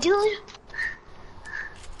god, dude.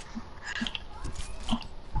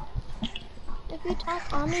 If you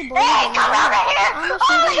talk on me, boy. Hey, come over here! Oh,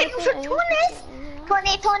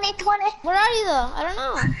 20. Where are you though? I don't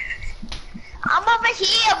know. I'm over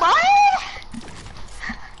here, boy.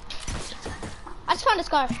 I just found a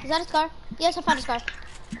scar. Is that a scar? Yes, I found a scar.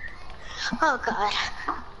 Oh god.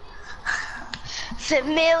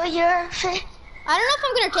 Familiar. I don't know if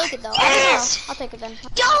I'm gonna take it though. Yes! I'll take it then.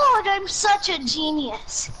 Dude, I'm such a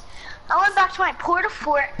genius. I went back to my porta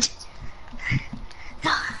fort.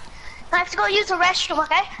 I have to go use the restroom,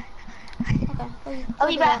 okay? Okay. I'll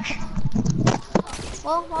be back.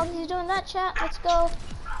 Well, while he's doing that, chat, let's go.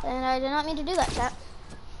 And I did not mean to do that, chat.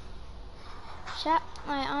 Chat,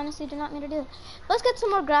 I honestly did not mean to do that. Let's get some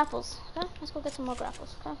more grapples. Okay? Let's go get some more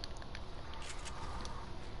grapples. Okay?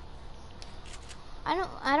 I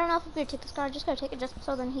don't know if I'm gonna take this car. I'm just gonna take it just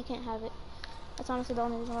so then he can't have it. That's honestly the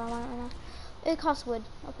only reason why I want it right now. It costs wood,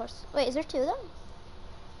 of course. Wait, is there 2 of them?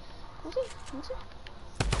 Let me see.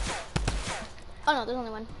 Oh no, there's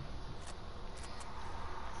only 1.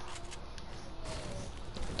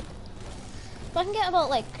 So I can get about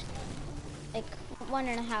like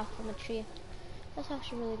 1.5 from a tree. That's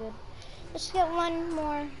actually really good. Let's get 1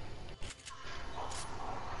 more.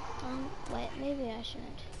 Wait, maybe I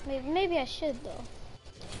shouldn't. Maybe I should though.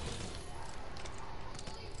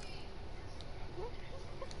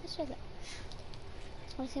 Let's try that.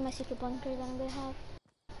 Just want to see my secret bunker that I'm gonna have.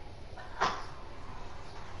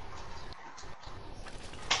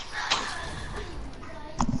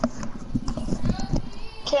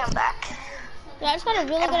 Okay, I'm back. Yeah, I just got a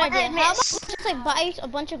really good idea. How about we just like buy a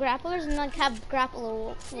bunch of grapplers and like have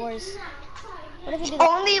grappler wars? What if you do that?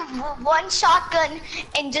 Only one shotgun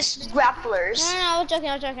and just grapplers. No, I was joking.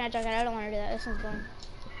 I don't want to do that. This one's boring.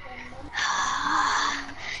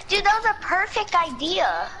 Dude, that was a perfect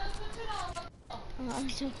idea. Oh, I'm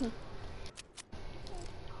joking.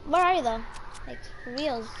 Where are you though? Like, for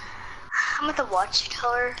reals. I'm at the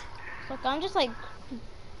watchtower. Look, I'm just like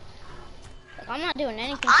I'm not doing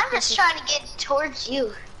anything. I'm just trying to get towards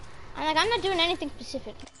you. I'm not doing anything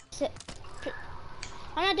specific.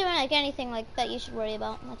 I'm not doing like anything like that you should worry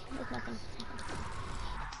about. Like, there's nothing.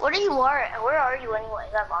 Where are you anyway?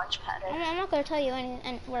 That launch pad. I'm not gonna tell you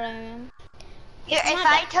where I am. Here, if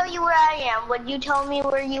I tell you where I am, would you tell me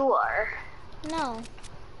where you are? No.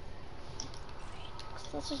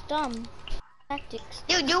 That's just dumb tactics.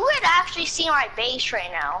 Dude, you would actually see my base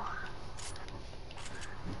right now.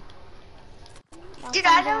 Dude,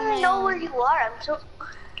 I don't even know where you are.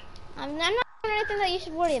 I'm not doing anything that you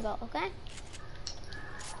should worry about, okay?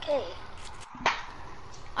 Okay.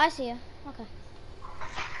 I see you. Okay.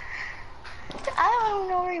 I don't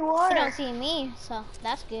know where you are. You don't see me, so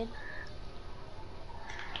that's good.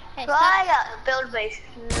 Hey, well, stop. I got build base.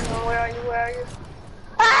 Where are you?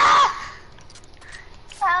 Ah!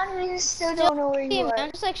 I still don't know where you are.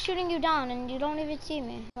 I'm just like shooting you down and you don't even see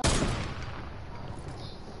me.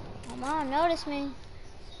 Come on, notice me.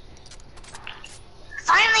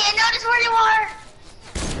 Finally, I noticed where you are!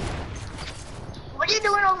 What are you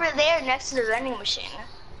doing over there next to the vending machine?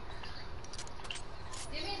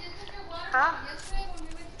 Huh?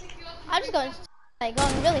 I'm just going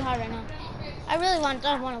really hard right now. I don't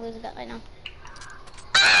want to lose a bet right now.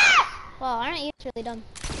 Well, aren't you really dumb?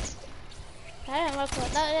 That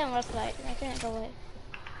didn't work right. That didn't go right.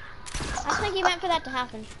 I think you meant for that to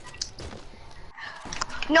happen.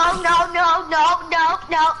 No.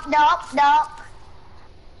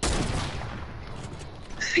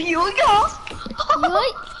 You go.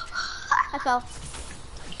 I fell.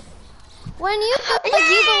 When you do it,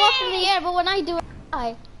 you go up in the air, but when I do it,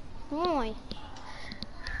 I. Oh.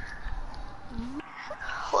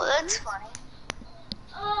 Well, that's funny.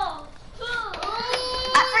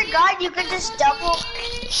 I forgot you could just double.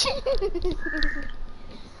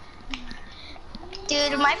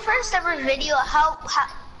 Dude, my first ever video. How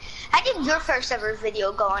did your first ever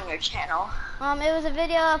video go on your channel? It was a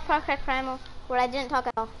video of Far Cry Primal where I didn't talk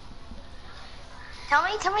at all. Tell me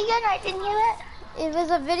again. I didn't hear that. It was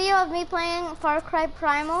a video of me playing Far Cry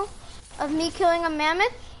Primal, of me killing a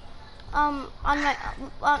mammoth. On my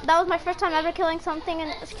that was my first time ever killing something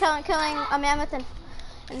and killing a mammoth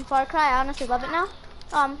in Far Cry. I honestly love it now.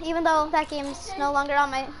 Even though that game's no longer on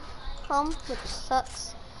my home, which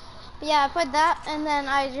sucks. But yeah, I played that and then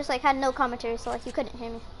I just like had no commentary, so like you couldn't hear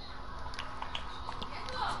me.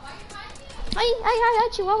 Hi,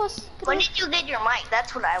 Chihuahuas. When did you get your mic?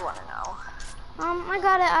 That's what I want to know. I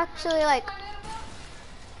got it actually like,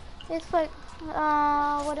 it's like,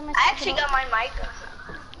 what am I I actually got my mic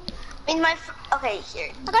okay,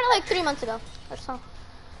 here. I got it like 3 months ago or so.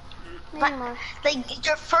 Maybe more. Like,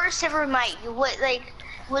 your first ever mic,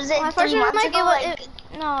 was it My 3 first ever months mic, ago?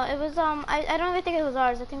 no, it was, I don't even think it was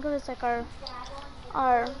ours. I think it was like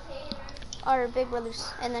our big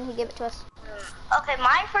brother's, and then he gave it to us. Okay,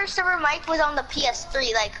 my first ever mic was on the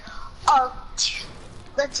PS3, like,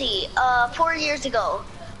 let's see, 4 years ago.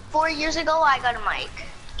 4 years ago, I got a mic.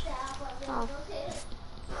 Oh.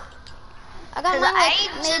 I got mine like,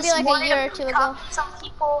 maybe like a year or two ago. Some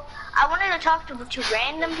people, I wanted to talk to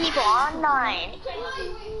random people online.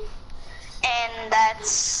 And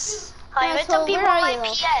that's how I met some people on my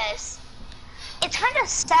PS. It's kind of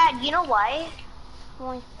sad, you know why?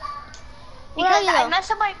 Why? Because I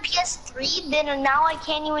messed up my PS3, then now I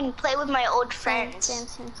can't even play with my old friends.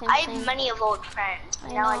 Same. I have many of old friends,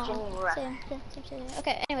 but now I can't even run. Same.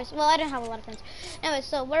 Okay, anyways, well I don't have a lot of friends. Anyways,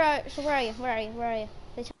 so where are you?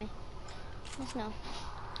 Please tell me. Let's know.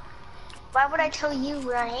 Why would I tell you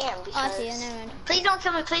where I am? Because I see you, never mind. Please don't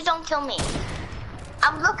kill me, please don't kill me.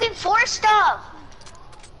 I'm looking for stuff!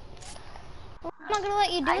 I'm not gonna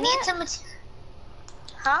let you do that. I need some...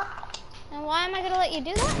 Huh? And why am I gonna let you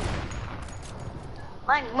do that?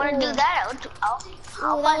 Fine, you wanna do that? Ooh,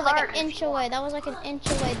 that was like an inch away. That was like an inch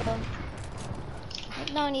away though.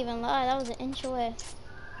 Don't even lie, that was an inch away.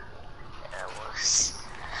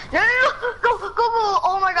 No, go!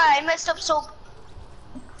 Oh my god, I messed up so...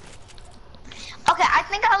 Okay, I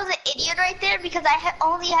think I was an idiot right there because I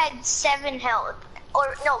only had 7 health.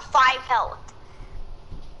 Or, no, 5 health.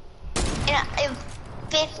 And a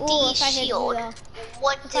 50 shield.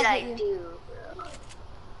 What did I do?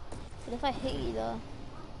 What if I hit you though?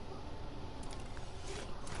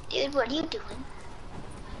 Dude, what are you doing?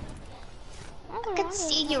 I can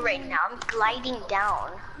see you right now. I'm gliding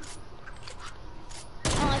down.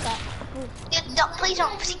 Dude, don't, please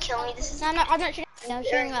don't kill me. This is. No, I'm not shooting. I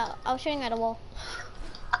was shooting at a wall.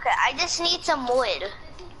 Okay, I just need some wood.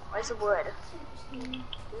 Where's the wood?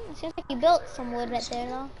 It seems like you built some wood right there,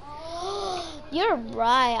 though. You're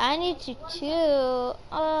right. I need to too.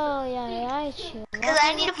 Oh yeah, I should. Because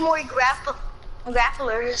I need more grapplers.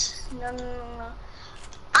 No.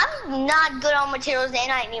 I'm not good on materials, and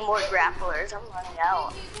I need more grapplers. I'm running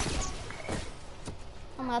out.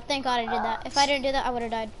 Oh my, thank God I did that. If I didn't do that, I would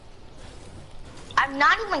have died. I'm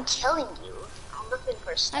not even killing you. I'm looking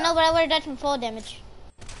for stuff. I know, but I would have died from fall damage.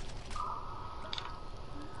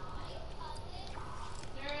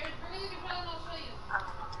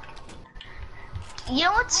 You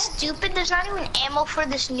know what's stupid? There's not even ammo for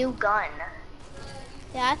this new gun.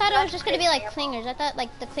 Yeah, I thought it was just gonna be like clingers. I thought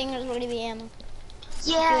like the clingers were gonna be ammo.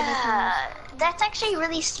 Yeah, that's actually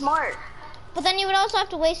really smart. But then you would also have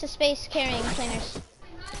to waste the space carrying clingers.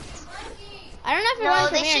 I don't know if it runs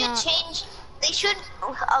from here or not. They should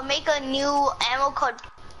make a new ammo called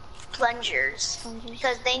plungers.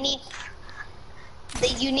 Because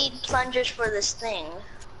you need plungers for this thing.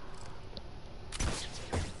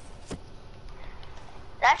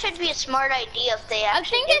 That should be a smart idea if they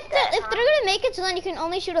actually if they're gonna make it so then you can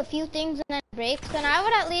only shoot a few things and then it breaks, then I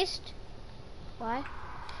would at least what's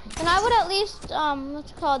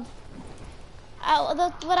it called?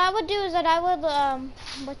 What I would do is that I would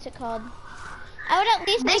what's it called? I would at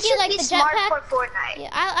least make it like the jetpack. For Fortnite.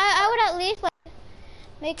 Yeah, I would at least like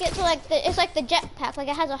make it so like it's like the jetpack, like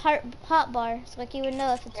it has a hot bar, so like you would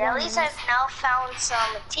know if it's. Yeah, at least I've now found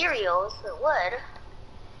some materials for wood.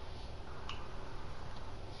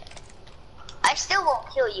 I still won't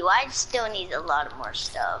kill you. I still need a lot of more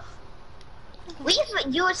stuff. Okay. We've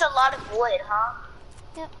used a lot of wood, huh?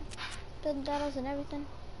 Yep. Building battles and everything.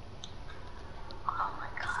 Oh my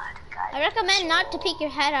God, guys. I recommend not to peek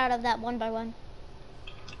your head out of that 1x1.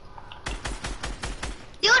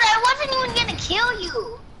 Dude, I wasn't even gonna kill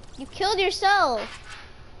you. You killed yourself.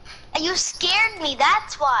 And you scared me,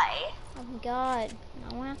 that's why. Oh my God.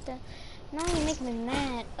 I won't have to. Now you're making me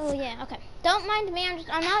mad. Oh yeah, okay. Don't mind me.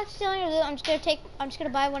 I'm not stealing your loot. I'm just gonna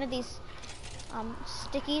buy one of these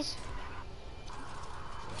stickies.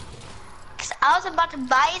 Cause I was about to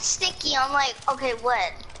buy a sticky. I'm like, okay,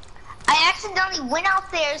 what? I accidentally went out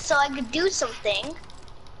there so I could do something.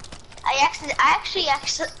 I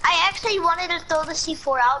actually wanted to throw the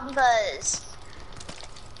C4 out because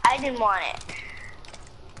I didn't want it.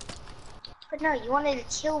 But no, you wanted to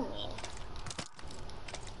kill me.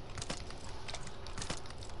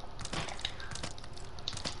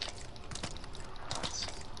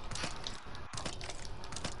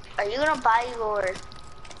 Are you gonna buy your things?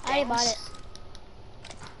 I already bought it.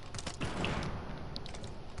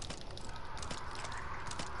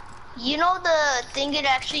 You know the thing could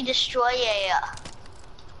actually destroy a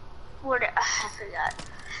I forgot.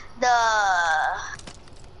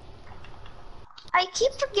 I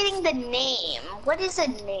keep forgetting the name. What is a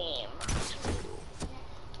name?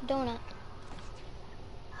 Donut.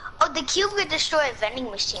 Oh, the cube could destroy a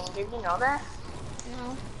vending machine. Did you know that?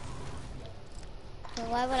 No. So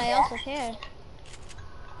why would I also care?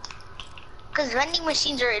 Because vending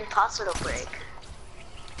machines are impossible to break.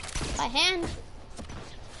 By hand.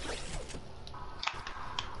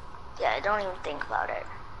 Yeah, don't even think about it.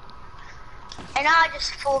 And now I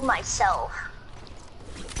just fooled myself.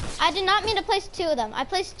 I did not mean to place two of them. I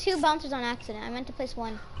placed two bouncers on accident. I meant to place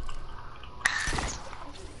one.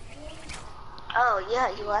 Oh yeah,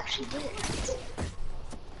 you actually did.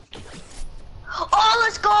 Oh,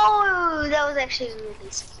 let's go! That was actually really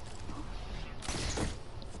easy.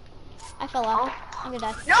 I fell off. I'm gonna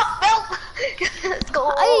die. No! Let's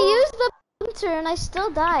go! I used the bouncer and I still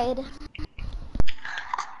died.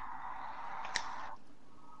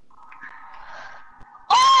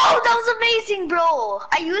 Oh, that was amazing, bro!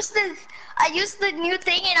 I used the new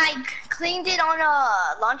thing and I cleaned it on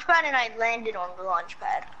a launch pad and I landed on the launch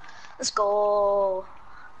pad. Let's go.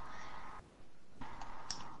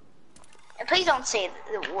 And please don't say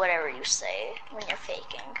whatever you say when you're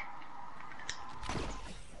faking.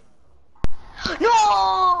 No!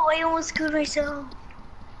 I almost killed myself.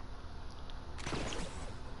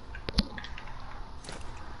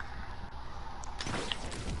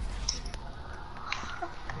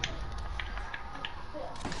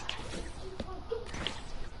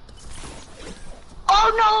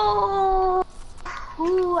 Oh no!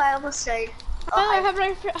 Ooh, I almost died. Oh, have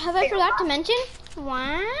I forgot to mention?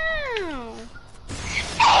 Wow.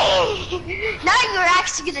 Hey! Now you're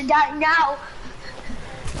actually gonna die now.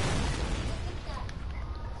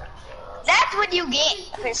 That's what you get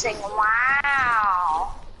for saying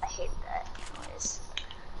wow. I hate that noise.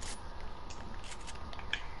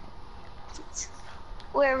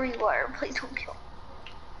 Wherever you are, please don't kill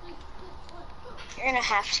me. You're gonna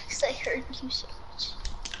have to, because I heard you so much.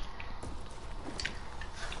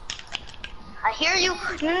 I hear you.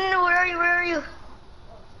 No, where are you? Where are you?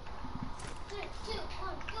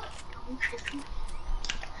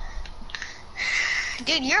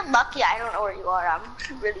 Dude, you're lucky I don't know where you are. I'm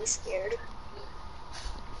really scared.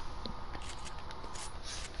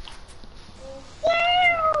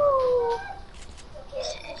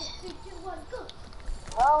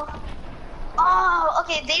 Well, oh,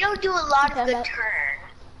 okay, they don't do a lot of good turn.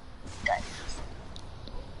 Good.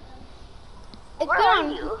 It's Where good are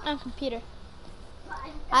you? on computer.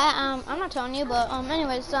 I'm not telling you, but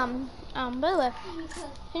anyways, by the way,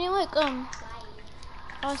 can you like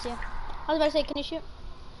oh, see. I was about to say, can you shoot?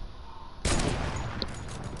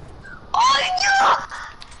 Oh no!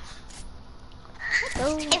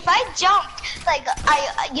 Oh. If I jumped, like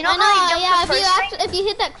you know I know, how I jumped yeah. the first time? If you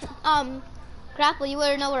hit that grapple, you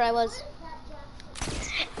wouldn't know where I was.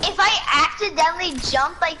 If I accidentally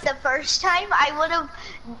jumped like the first time, I would have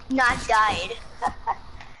not died.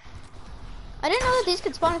 I didn't know that these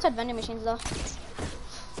could spawn inside vending machines though.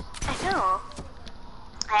 I know.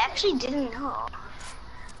 I actually didn't know.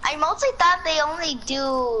 I mostly thought they only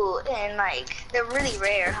do in like, they're really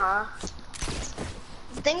rare, huh?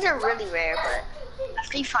 Things are really rare, but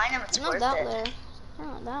after you find them, it's Not worth that it. rare.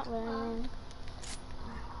 Not that rare, I mean.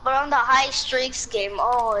 But on the high streaks game,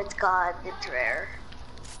 oh, it's God, it's rare.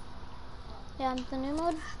 Yeah, the new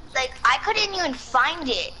mode. Like, I couldn't even find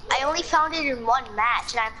it. I only found it in one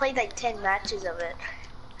match, and I played like 10 matches of it.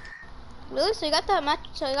 Really? So you got that match?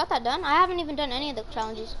 So you got that done? I haven't even done any of the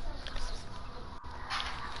challenges.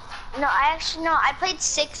 No, I played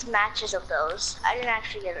 6 matches of those. I didn't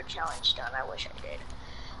actually get a challenge done. I wish I did.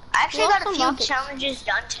 I actually got a few challenges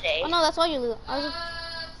done today. Oh no, that's why you loot.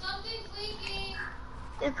 Something's leaking.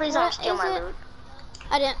 Dude, please don't steal my loot.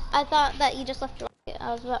 I didn't. I thought that you just left the rocket.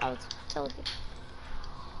 I was telling you.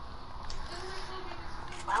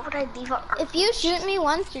 Why would I leave a... If you shoot me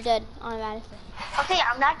once, you're dead automatically. Okay,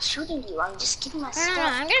 I'm not shooting you. I'm just getting my stuff. No,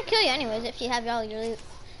 I'm gonna kill you anyways if you have all your loot.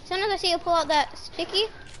 As soon as I see you pull out that sticky,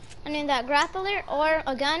 and then that grappler or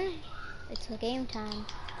a gun, it's a game time.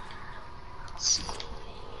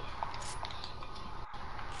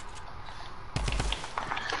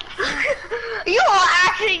 You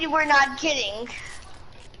actually were not kidding.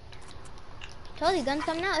 Told you, guns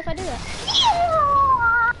coming out if I do that.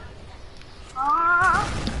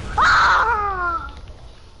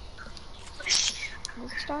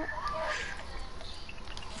 Does it start?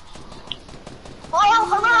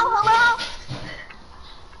 Hello.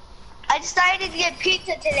 I decided to get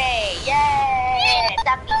pizza today. Yay!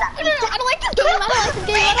 I don't like this game.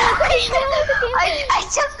 I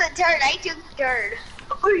took the turn.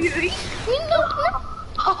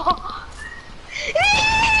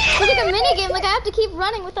 It's like a mini game. Like I have to keep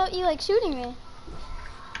running without you like shooting me.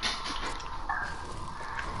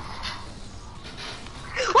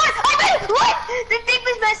 What? The thing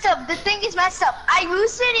was messed up. The thing is messed up. I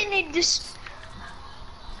used it and it just...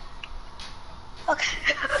 Okay.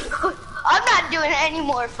 I'm not doing any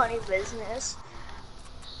more funny business.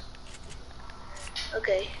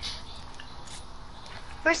 Okay.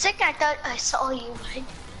 For a second I thought I saw you, but...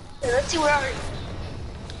 Let's see, where are you?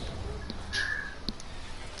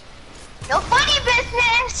 No funny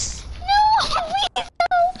business! No, please no!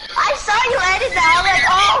 I saw you edit that. I'm like,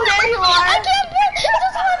 oh, there you are. I can't bear this. This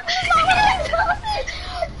is hard. This is not what I'm supposed to.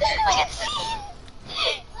 I can see.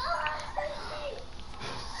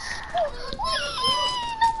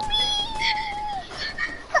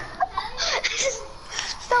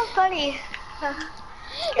 So funny.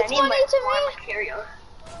 It's funny to me. Material.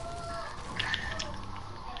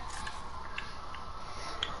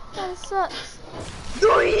 That sucks.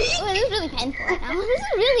 Wait, this is really painful right now. This is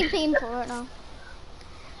really painful right now.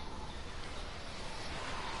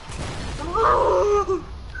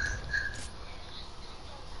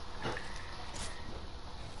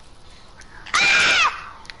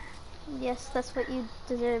 Yes, that's what you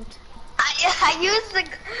deserved. I used the...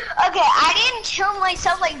 Okay, I didn't kill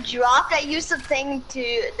myself, like, dropped. I used the thing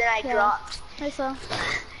to... Then I dropped. I saw. I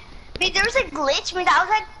mean, there was a glitch.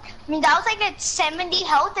 That was like at 70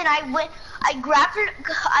 health, and I grabbed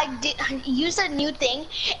it, used a new thing,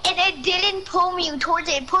 and it didn't pull me towards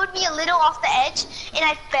it. It pulled me a little off the edge, and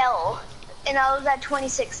I fell. And I was at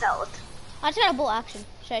 26 health. I just got a bolt action.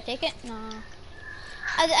 Should I take it? No.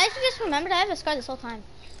 I just remembered I have a scar this whole time.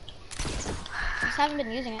 I just haven't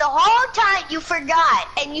been using it. The whole time you forgot,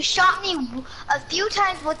 and you shot me a few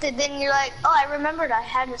times with it, then you're like, oh, I remembered I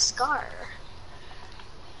had a scar.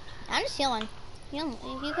 I'm just healing.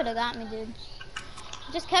 If you could have got me, dude. If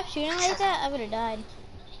you just kept shooting like that, I would have died.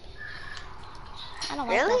 I don't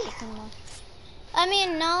like Really? graphics anymore. I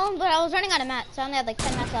mean, no, but I was running out of mats, so I only had like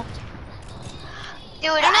 10 mats left. Dude,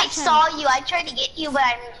 not I 10. saw you. I tried to get you, but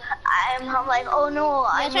I'm like, oh no,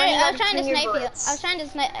 I I'm running out was of trying to junior snipe you. bullets. I was trying to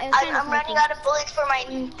snipe. I'm running out of bullets for my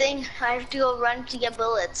thing. I have to go run to get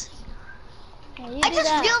bullets. Yeah, you I do just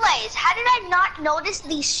that. realized, how did I not notice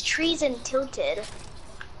these trees in Tilted?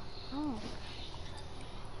 Oh.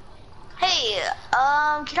 Hey,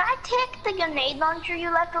 can I take the grenade launcher you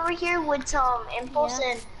left over here with some impulse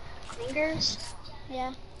Yeah. and clingers?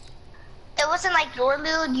 Yeah. It wasn't like your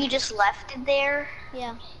loot, you just left it there.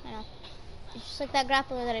 Yeah. I know. It's just like that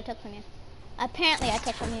grappler that I took from you. Apparently, I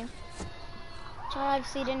took from you. Char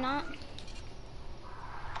obviously did not.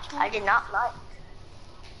 I did not like.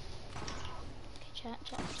 Okay,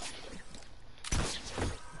 chat.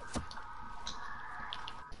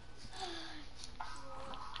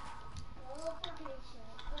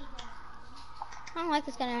 I don't like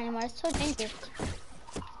this gun anymore. It's so dangerous.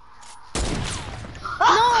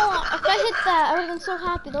 No, if I hit that, I would have been so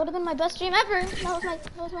happy. That would have been my best dream ever.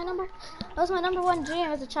 That was my number one dream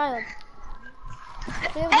as a child.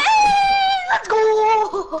 Hey, let's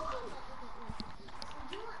go!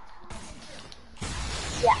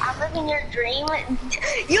 Yeah, I'm living your dream.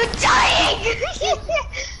 You're dying!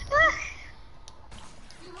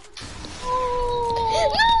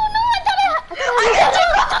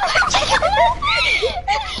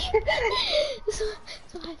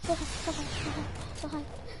 No, I thought so high.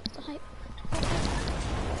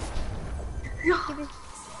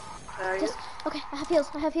 Just, okay, I have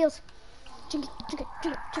heals. Drink it.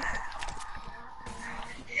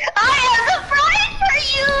 I have the prize for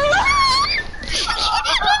you!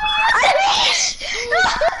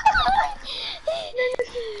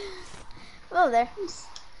 Oh, there.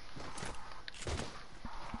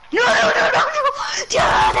 No!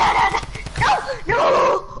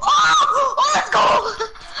 Oh, let's go!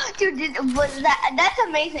 Dude, that's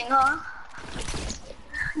amazing, huh?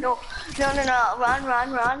 No,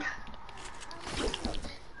 run.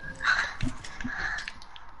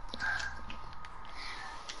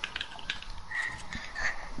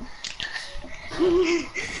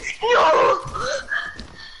 No!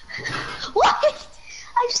 What?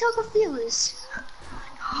 I'm so confused.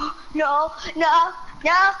 No. And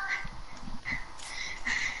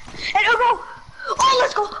go! Oh,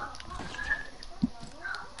 let's go!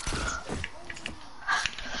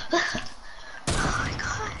 Oh my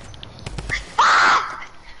god. Ah!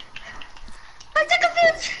 I'm so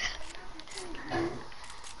confused.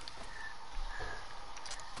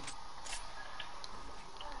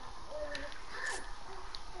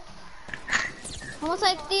 Almost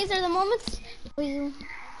like these are the moments where you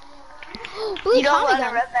don't want to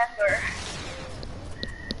remember.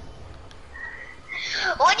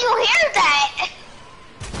 When you hear that,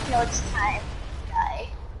 no, it's time to die.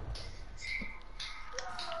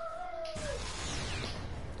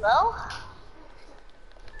 Hello?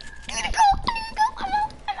 I need to go.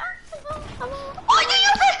 Oh, you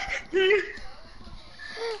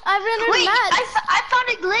I've run out of Wait, mats. I found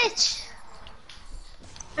a glitch.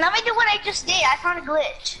 Let me do what I just did. I found a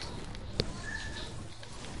glitch.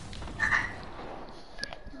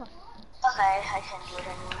 Okay, I can't do it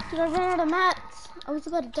anymore. Dude, I ran out of mats. I was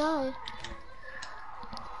about to die.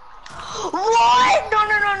 What?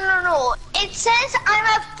 No. It says I'm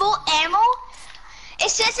at full ammo. It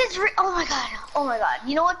says it's oh my god.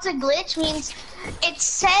 You know what's a glitch means? It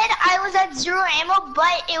said I was at 0 ammo,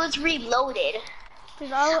 but it was reloaded.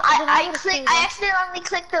 Dude, I accidentally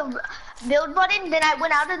clicked the build button, then I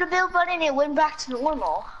went out of the build button and it went back to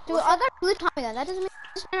normal. Dude, I got a glitch Tommy gun. That doesn't mean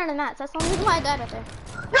I just ran out of mats. That's the only reason why I died right there.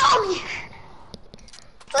 No!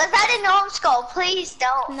 Was that a gnome skull? Please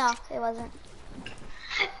don't. No, it wasn't.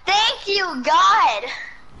 Thank you, God.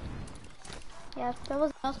 Yeah, that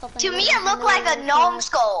was no scope. To me, it looked like a gnome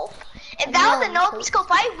skull. If that was a gnome skull,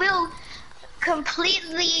 I will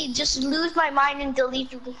completely just lose my mind and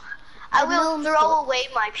delete. I will throw away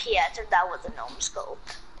my PS if that was a gnome skull.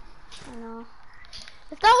 I know.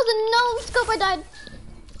 If that was a gnome scope, I died.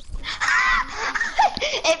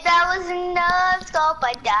 If that was a gnome scope,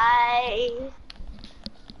 I died.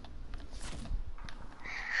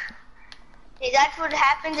 Is that what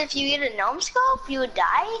happens if you get a gnome scope? You would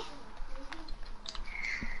die?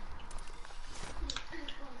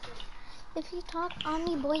 If you talk on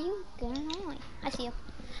me, boy, you gonna annoy. I see ya.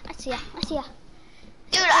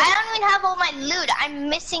 Dude, I don't even have all my loot. I'm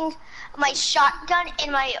missing my shotgun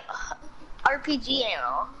and my RPG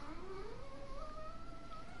ammo.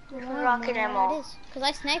 Rocket ammo. It is, because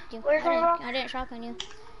I sniped you. Where's the rocket? I didn't shotgun you.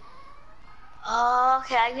 Oh,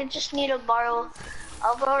 okay, I just need to borrow.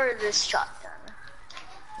 I'll borrow this shotgun.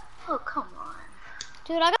 Oh, come on.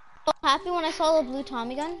 Dude, I got so happy when I saw the blue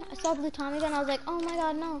Tommy gun. I saw blue Tommy gun. I was like, oh my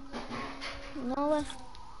god, no. No way.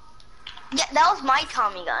 Yeah, that was my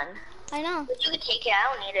Tommy gun. I know. But you can take it. I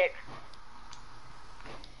don't need it.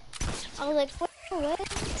 I was like, what? No way.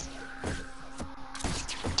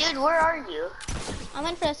 Dude, where are you? I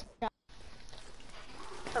went for a supply drop.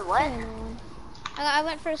 For what? I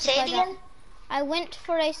went for a Say supply it drop. again? I went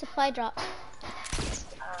for a supply drop.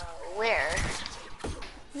 Where?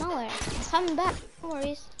 Nowhere. I'm coming back. No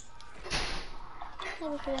worries.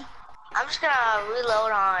 I'm just gonna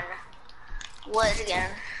reload on wood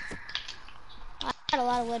again. I got a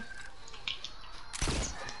lot of wood.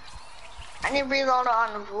 I need to reload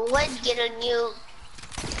on wood, get a new...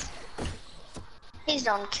 Please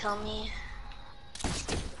don't kill me.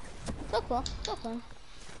 So cool. So cool.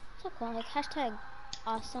 So cool. Like, hashtag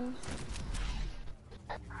awesome.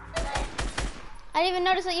 I didn't even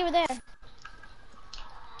notice that you were there.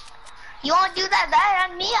 You wanna do that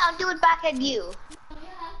back at me? I'll do it back at you.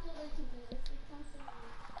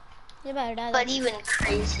 You better die. But even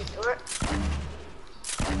crazier.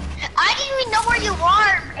 I didn't even know where you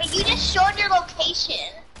are, and you just showed your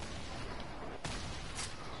location.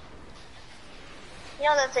 You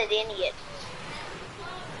know that's an idiot.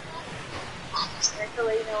 I'm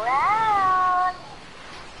circling around.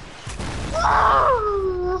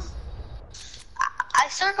 Whoa! I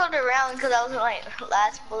circled around because I was my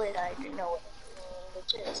last bullet. I didn't know what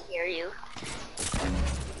to do, to scare you.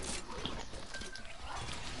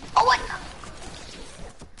 Oh what?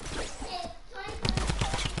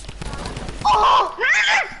 Oh!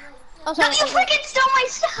 Oh, sorry. No, you freaking stole my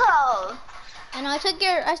stuff! I know. I took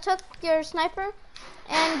your sniper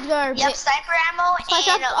and your. Yep, sniper ammo So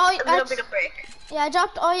and a little bit of brick. Yeah, I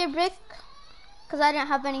dropped all your brick because I didn't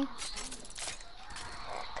have any.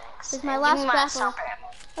 This is my last grapple.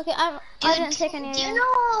 Okay, I didn't take any. Do you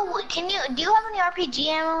know? Do you have any RPG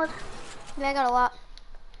ammo? Yeah, I got a lot.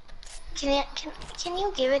 Can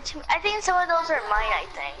you give it to me? I think some of those are mine. I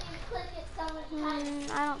think.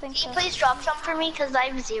 I don't think Can so. you please drop some for me? Cause I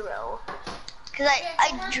have 0. Cause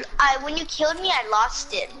I when you killed me, I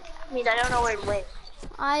lost it. I mean, I don't know where it went.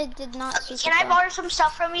 I did not see. Can I borrow some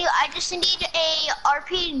stuff from you? I just need a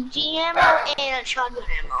RPG ammo and a shotgun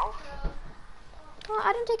ammo. Oh,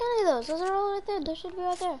 I didn't take any of those. Those are all right there. They should be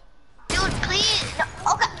right there. Dude, please. No,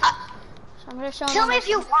 okay. So I'm gonna show Kill them me if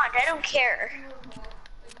you want. I don't care.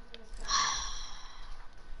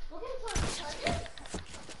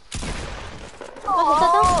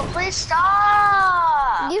 Oh, please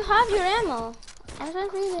stop. You have your ammo. I'm trying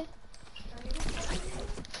to freeze it.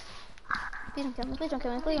 Please don't kill me. Please don't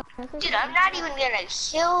kill me. Please don't kill me. Please. Dude, I'm not even gonna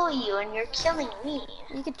kill you, and you're killing me.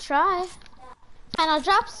 You could try. And I'll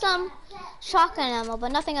drop some shotgun ammo,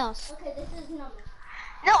 but nothing else. Okay, this is number.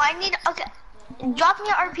 No, I need. Okay, drop me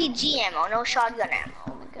RPG ammo, no shotgun ammo.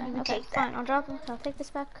 Oh my god. Okay, fine. I'll drop them. I'll take this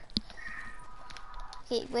back.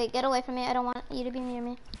 Okay, wait. Get away from me. I don't want you to be near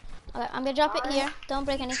me. Okay, I'm gonna drop it here. Don't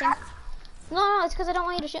break anything. No, it's because I don't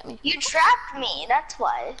want you to shoot me. You trapped me. That's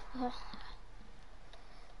why.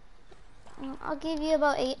 I'll give you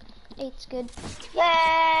about 8. 8's good.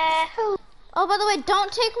 Yeah. Oh, by the way,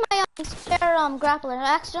 don't take my spare grappler.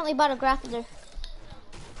 I accidentally bought a grappler.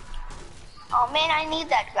 Oh man, I need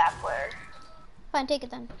that grappler. Fine, take it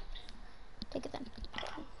then. Take it then. Take it.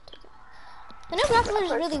 The new grappler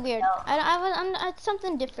is really weird. It's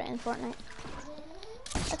something different in Fortnite.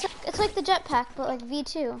 It's like the jetpack, but like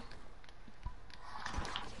V2.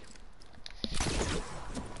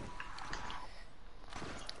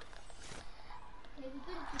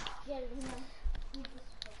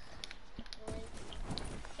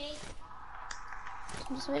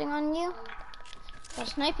 I'm just waiting on you. I'll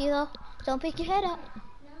snipe you though. Don't pick your head up.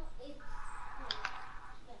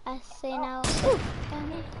 I say now. Ooh,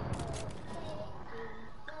 down here.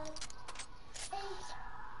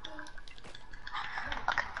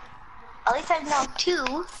 At least I've now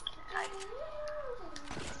 2.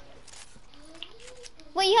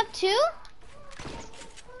 Wait, you have 2?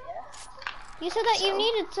 You said that you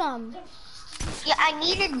needed some. Yeah, I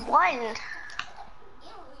needed 1.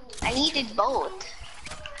 I needed both.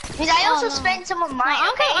 Because I also spent some of mine.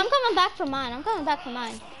 No, okay? I'm coming back for mine. I'm coming back for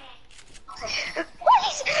mine.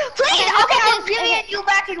 Please, okay, I'll give you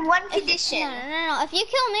back in 1 condition. No. If you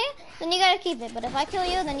kill me, then you gotta keep it. But if I kill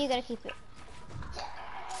you, then you gotta keep it.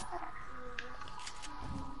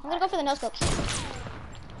 I'm gonna go for the no scope.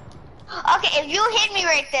 Okay, if you hit me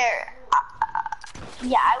right there,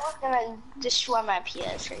 yeah, I was gonna destroy my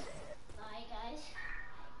PS right there. Bye, guys.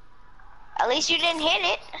 At least you didn't hit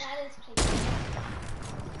it.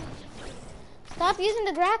 Stop using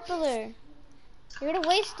the grappler. You're gonna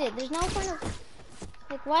waste it. There's no point of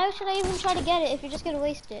Like, why should I even try to get it if you're just gonna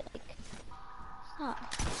waste it? Like, stop.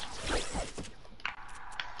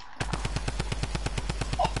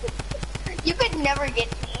 You could never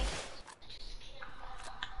get me.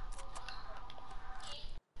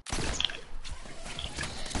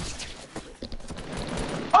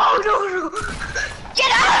 Oh no!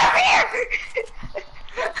 Get out of here! Get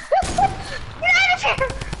out of here!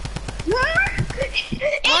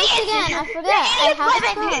 Once again, I forget. I have a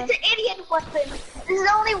car. It's an idiot weapon. This is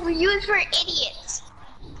only used for idiots.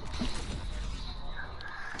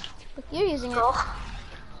 If you're using it.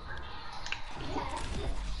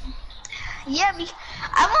 Yeah,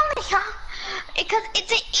 I'm only because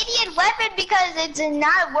it's an idiot weapon because it's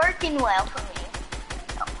not working well for me.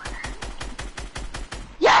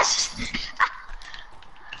 Yes!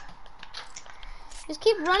 Just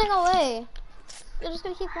keep running away. You're just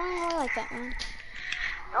gonna keep running away like that, man.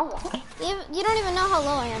 No. You don't even know how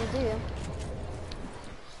low I am, do you?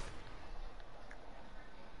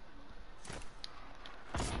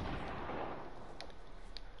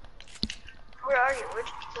 Where are you? Where'd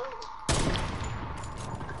you go?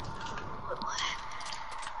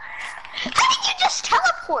 How did you just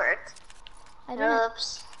teleport? I don't know.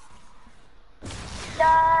 Oops.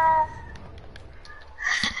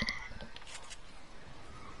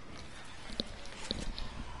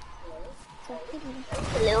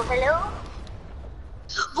 Hello, hello?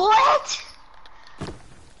 What?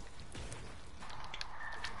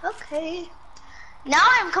 Okay. Now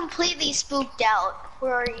I'm completely spooked out.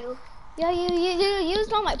 Where are you? Yeah, you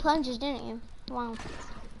used all my plunges, didn't you? Wow.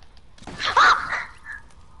 Ah!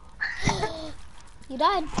 You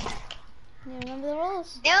died. You remember the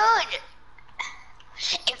rules. Dude!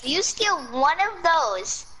 If you steal one of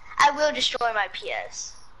those, I will destroy my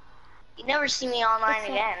PS. You never see me online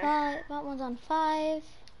again. That one's on 5.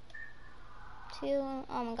 2. Oh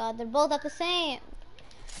my god, they're both at the same.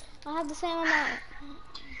 I have the same amount.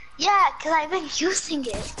 Yeah, because I've been using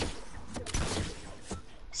it.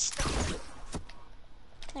 Stop.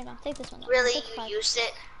 There you go, take this one. Really? Take You 5. used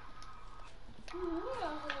it?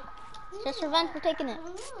 Just revenge for taking it.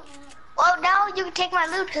 Well, now you can take my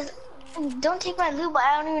loot, because... Don't take my loot, but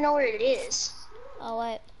I don't even know where it is. Oh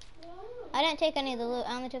wait, I didn't take any of the loot.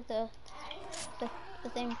 I only took the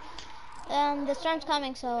thing. The storm's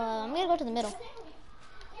coming, so I'm gonna go to the middle.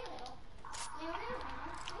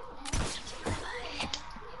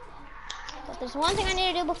 But there's one thing I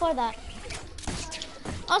need to do before that.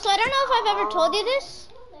 Also, I don't know if I've ever told you this,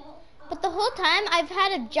 but the whole time I've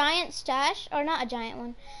had a giant stash, or not a giant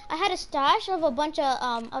one. I had a stash of a bunch of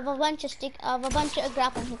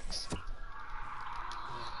grappling hooks.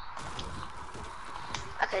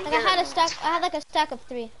 Okay, Like I had like a stack of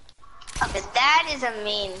 3. Okay, that is a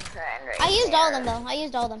mean friend right I used there. all of them though. I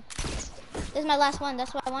used all of them. This is my last one.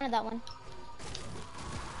 That's why I wanted that one.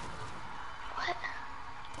 What?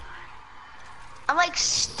 I'm like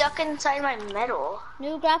stuck inside my metal.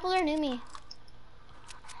 New grappler, new me.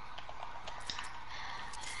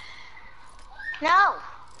 No!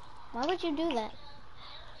 Why would you do that?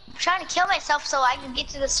 I'm trying to kill myself so I can get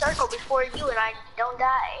to the circle before you and I don't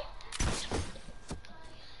die.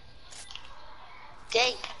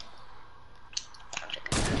 Dang.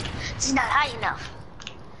 This is not high enough.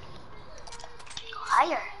 Go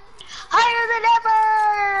higher. Higher than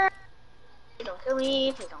ever! Please don't kill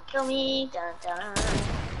me, please don't kill me. Dun, dun,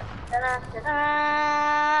 dun, dun,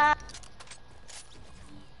 dun.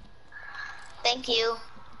 Thank you.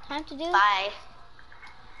 Time to do. Bye.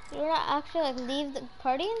 You're not actually like leave the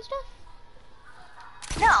party and stuff?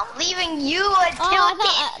 No, I'm leaving you until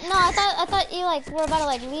I thought you like were about to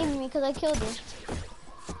like leave me because I killed you.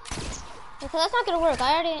 Because that's not gonna work.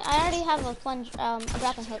 I already have a plunge, a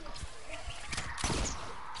grappling hook.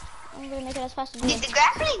 I'm gonna make it as fast as you. The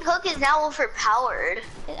grappling hook is now overpowered.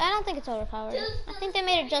 I don't think it's overpowered. I think they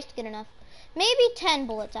made it just good enough. Maybe 10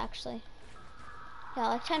 bullets actually. Yeah,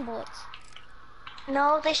 like 10 bullets.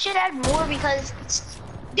 No, they should add more because,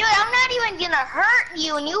 dude, I'm not even gonna hurt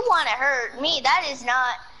you and you wanna hurt me. That is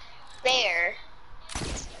not fair.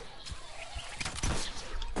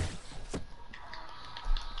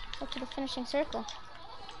 Go to the finishing circle.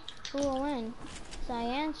 Who will win?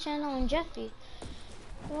 Cyan, Channel, and Jeffy.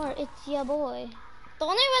 Or it's your boy. The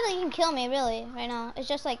only way that you can kill me, really, right now, is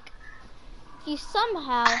just like, if you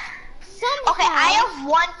somehow. Okay, I have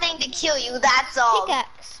one thing to kill you, that's all.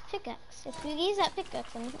 Pickaxe. If you use that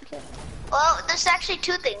pickaxe, then you can kill me. Well, there's actually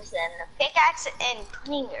 2 things then. Pickaxe and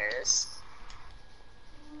clingers.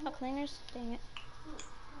 Oh, clingers? Dang it.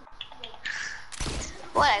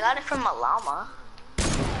 What, I got it from a llama.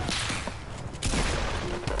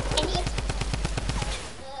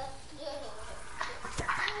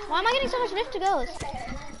 Why am I getting so much rift to go?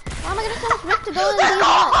 Why am I getting so much rift to go in these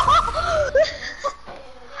nuts?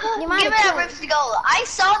 You might Give me have that killed. rift to go. I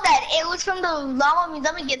saw that. It was from the llama.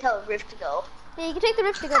 Let me get the rift to go. Yeah, you can take the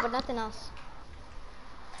rift to go, but nothing else.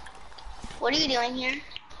 What are you doing here?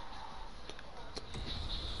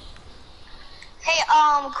 Hey,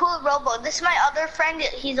 Cool Robo. This is my other friend.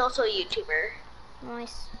 He's also a YouTuber.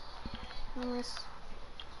 Nice. Nice.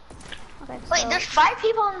 Okay, Wait, so there's 5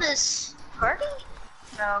 people in this party?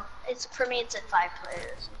 No, it's for me. It's at 5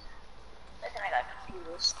 players. I think I got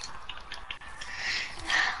confused.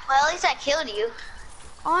 Well, at least I killed you.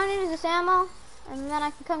 all I need is this ammo, and then I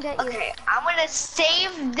can come get you. Okay, I'm gonna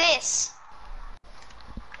save this.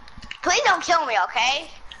 Please don't kill me, okay?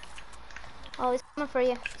 Oh, he's coming for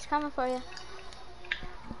you. He's coming for you.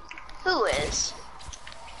 Who is?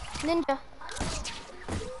 Ninja.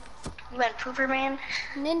 You went Pooper Man?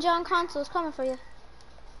 Ninja on console is coming for you.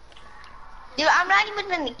 Dude, I'm not even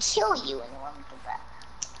gonna kill you anymore.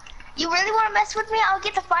 You really wanna mess with me? I'll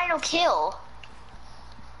get the final kill.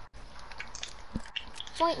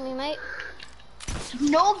 Point me, mate.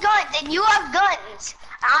 No gun, then you have guns.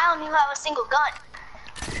 I don't even have a single gun.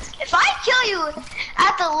 If I kill you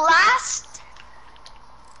at the last...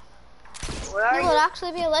 Where are You you? would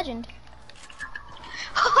actually be a legend.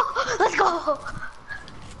 Let's go.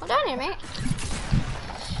 Come down here, mate.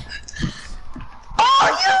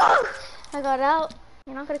 Oh, I got out.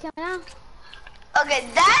 You're not gonna kill me now. okay,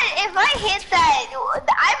 that, if I hit that,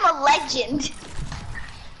 I'm a legend.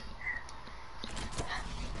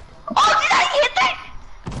 Oh, did I hit that?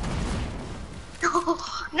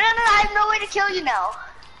 No, I have no way to kill you now.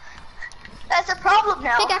 That's a problem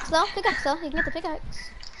now. Pickaxe though. Pickaxe though. You can get the pickaxe.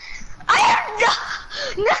 I have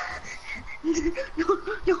no.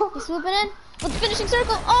 He's swooping in with the finishing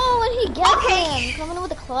circle. Oh, and he gets Okay. him. Coming in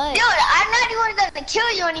with the clutch. Dude, I'm not even gonna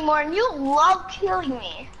kill you anymore, and you love killing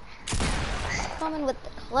me. Coming with the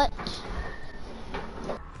clutch.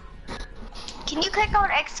 Can you click on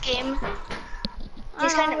X game?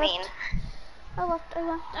 He's kind of mean. I left.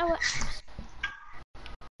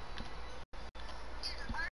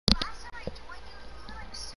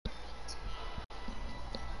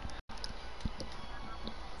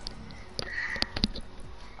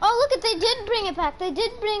 Oh, look, they did bring it back. They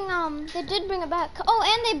did bring it back. Oh,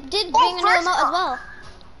 and they did bring a new first emote as off. well.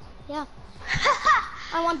 Yeah,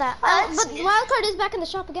 I want that. Let's But see. Wildcard is back in the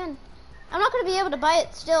shop again. I'm not gonna be able to buy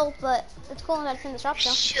it still, but it's cool that it's in the shop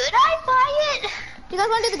still. Should I buy it? Do you guys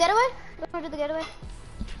want to do the getaway? You want to do the getaway?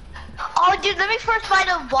 Oh, dude, let me first buy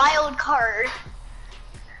the wild card.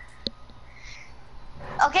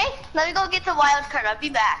 Okay, let me go get the wild card. I'll be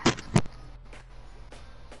back.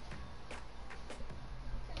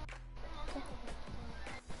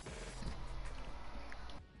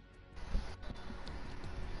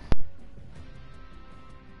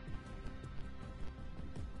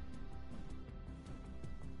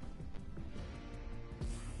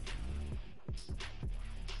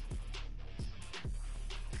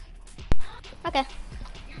 Okay.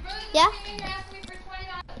 Yeah?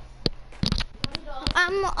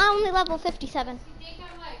 I'm only level 57. You think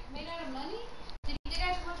I'm like made out of money? Did you think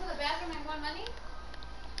I should go to the bathroom and want money?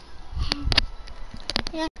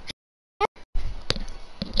 Yeah.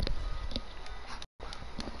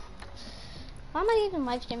 Why am I even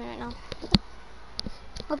live streaming right now?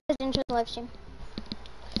 Hope you guys enjoy the live stream.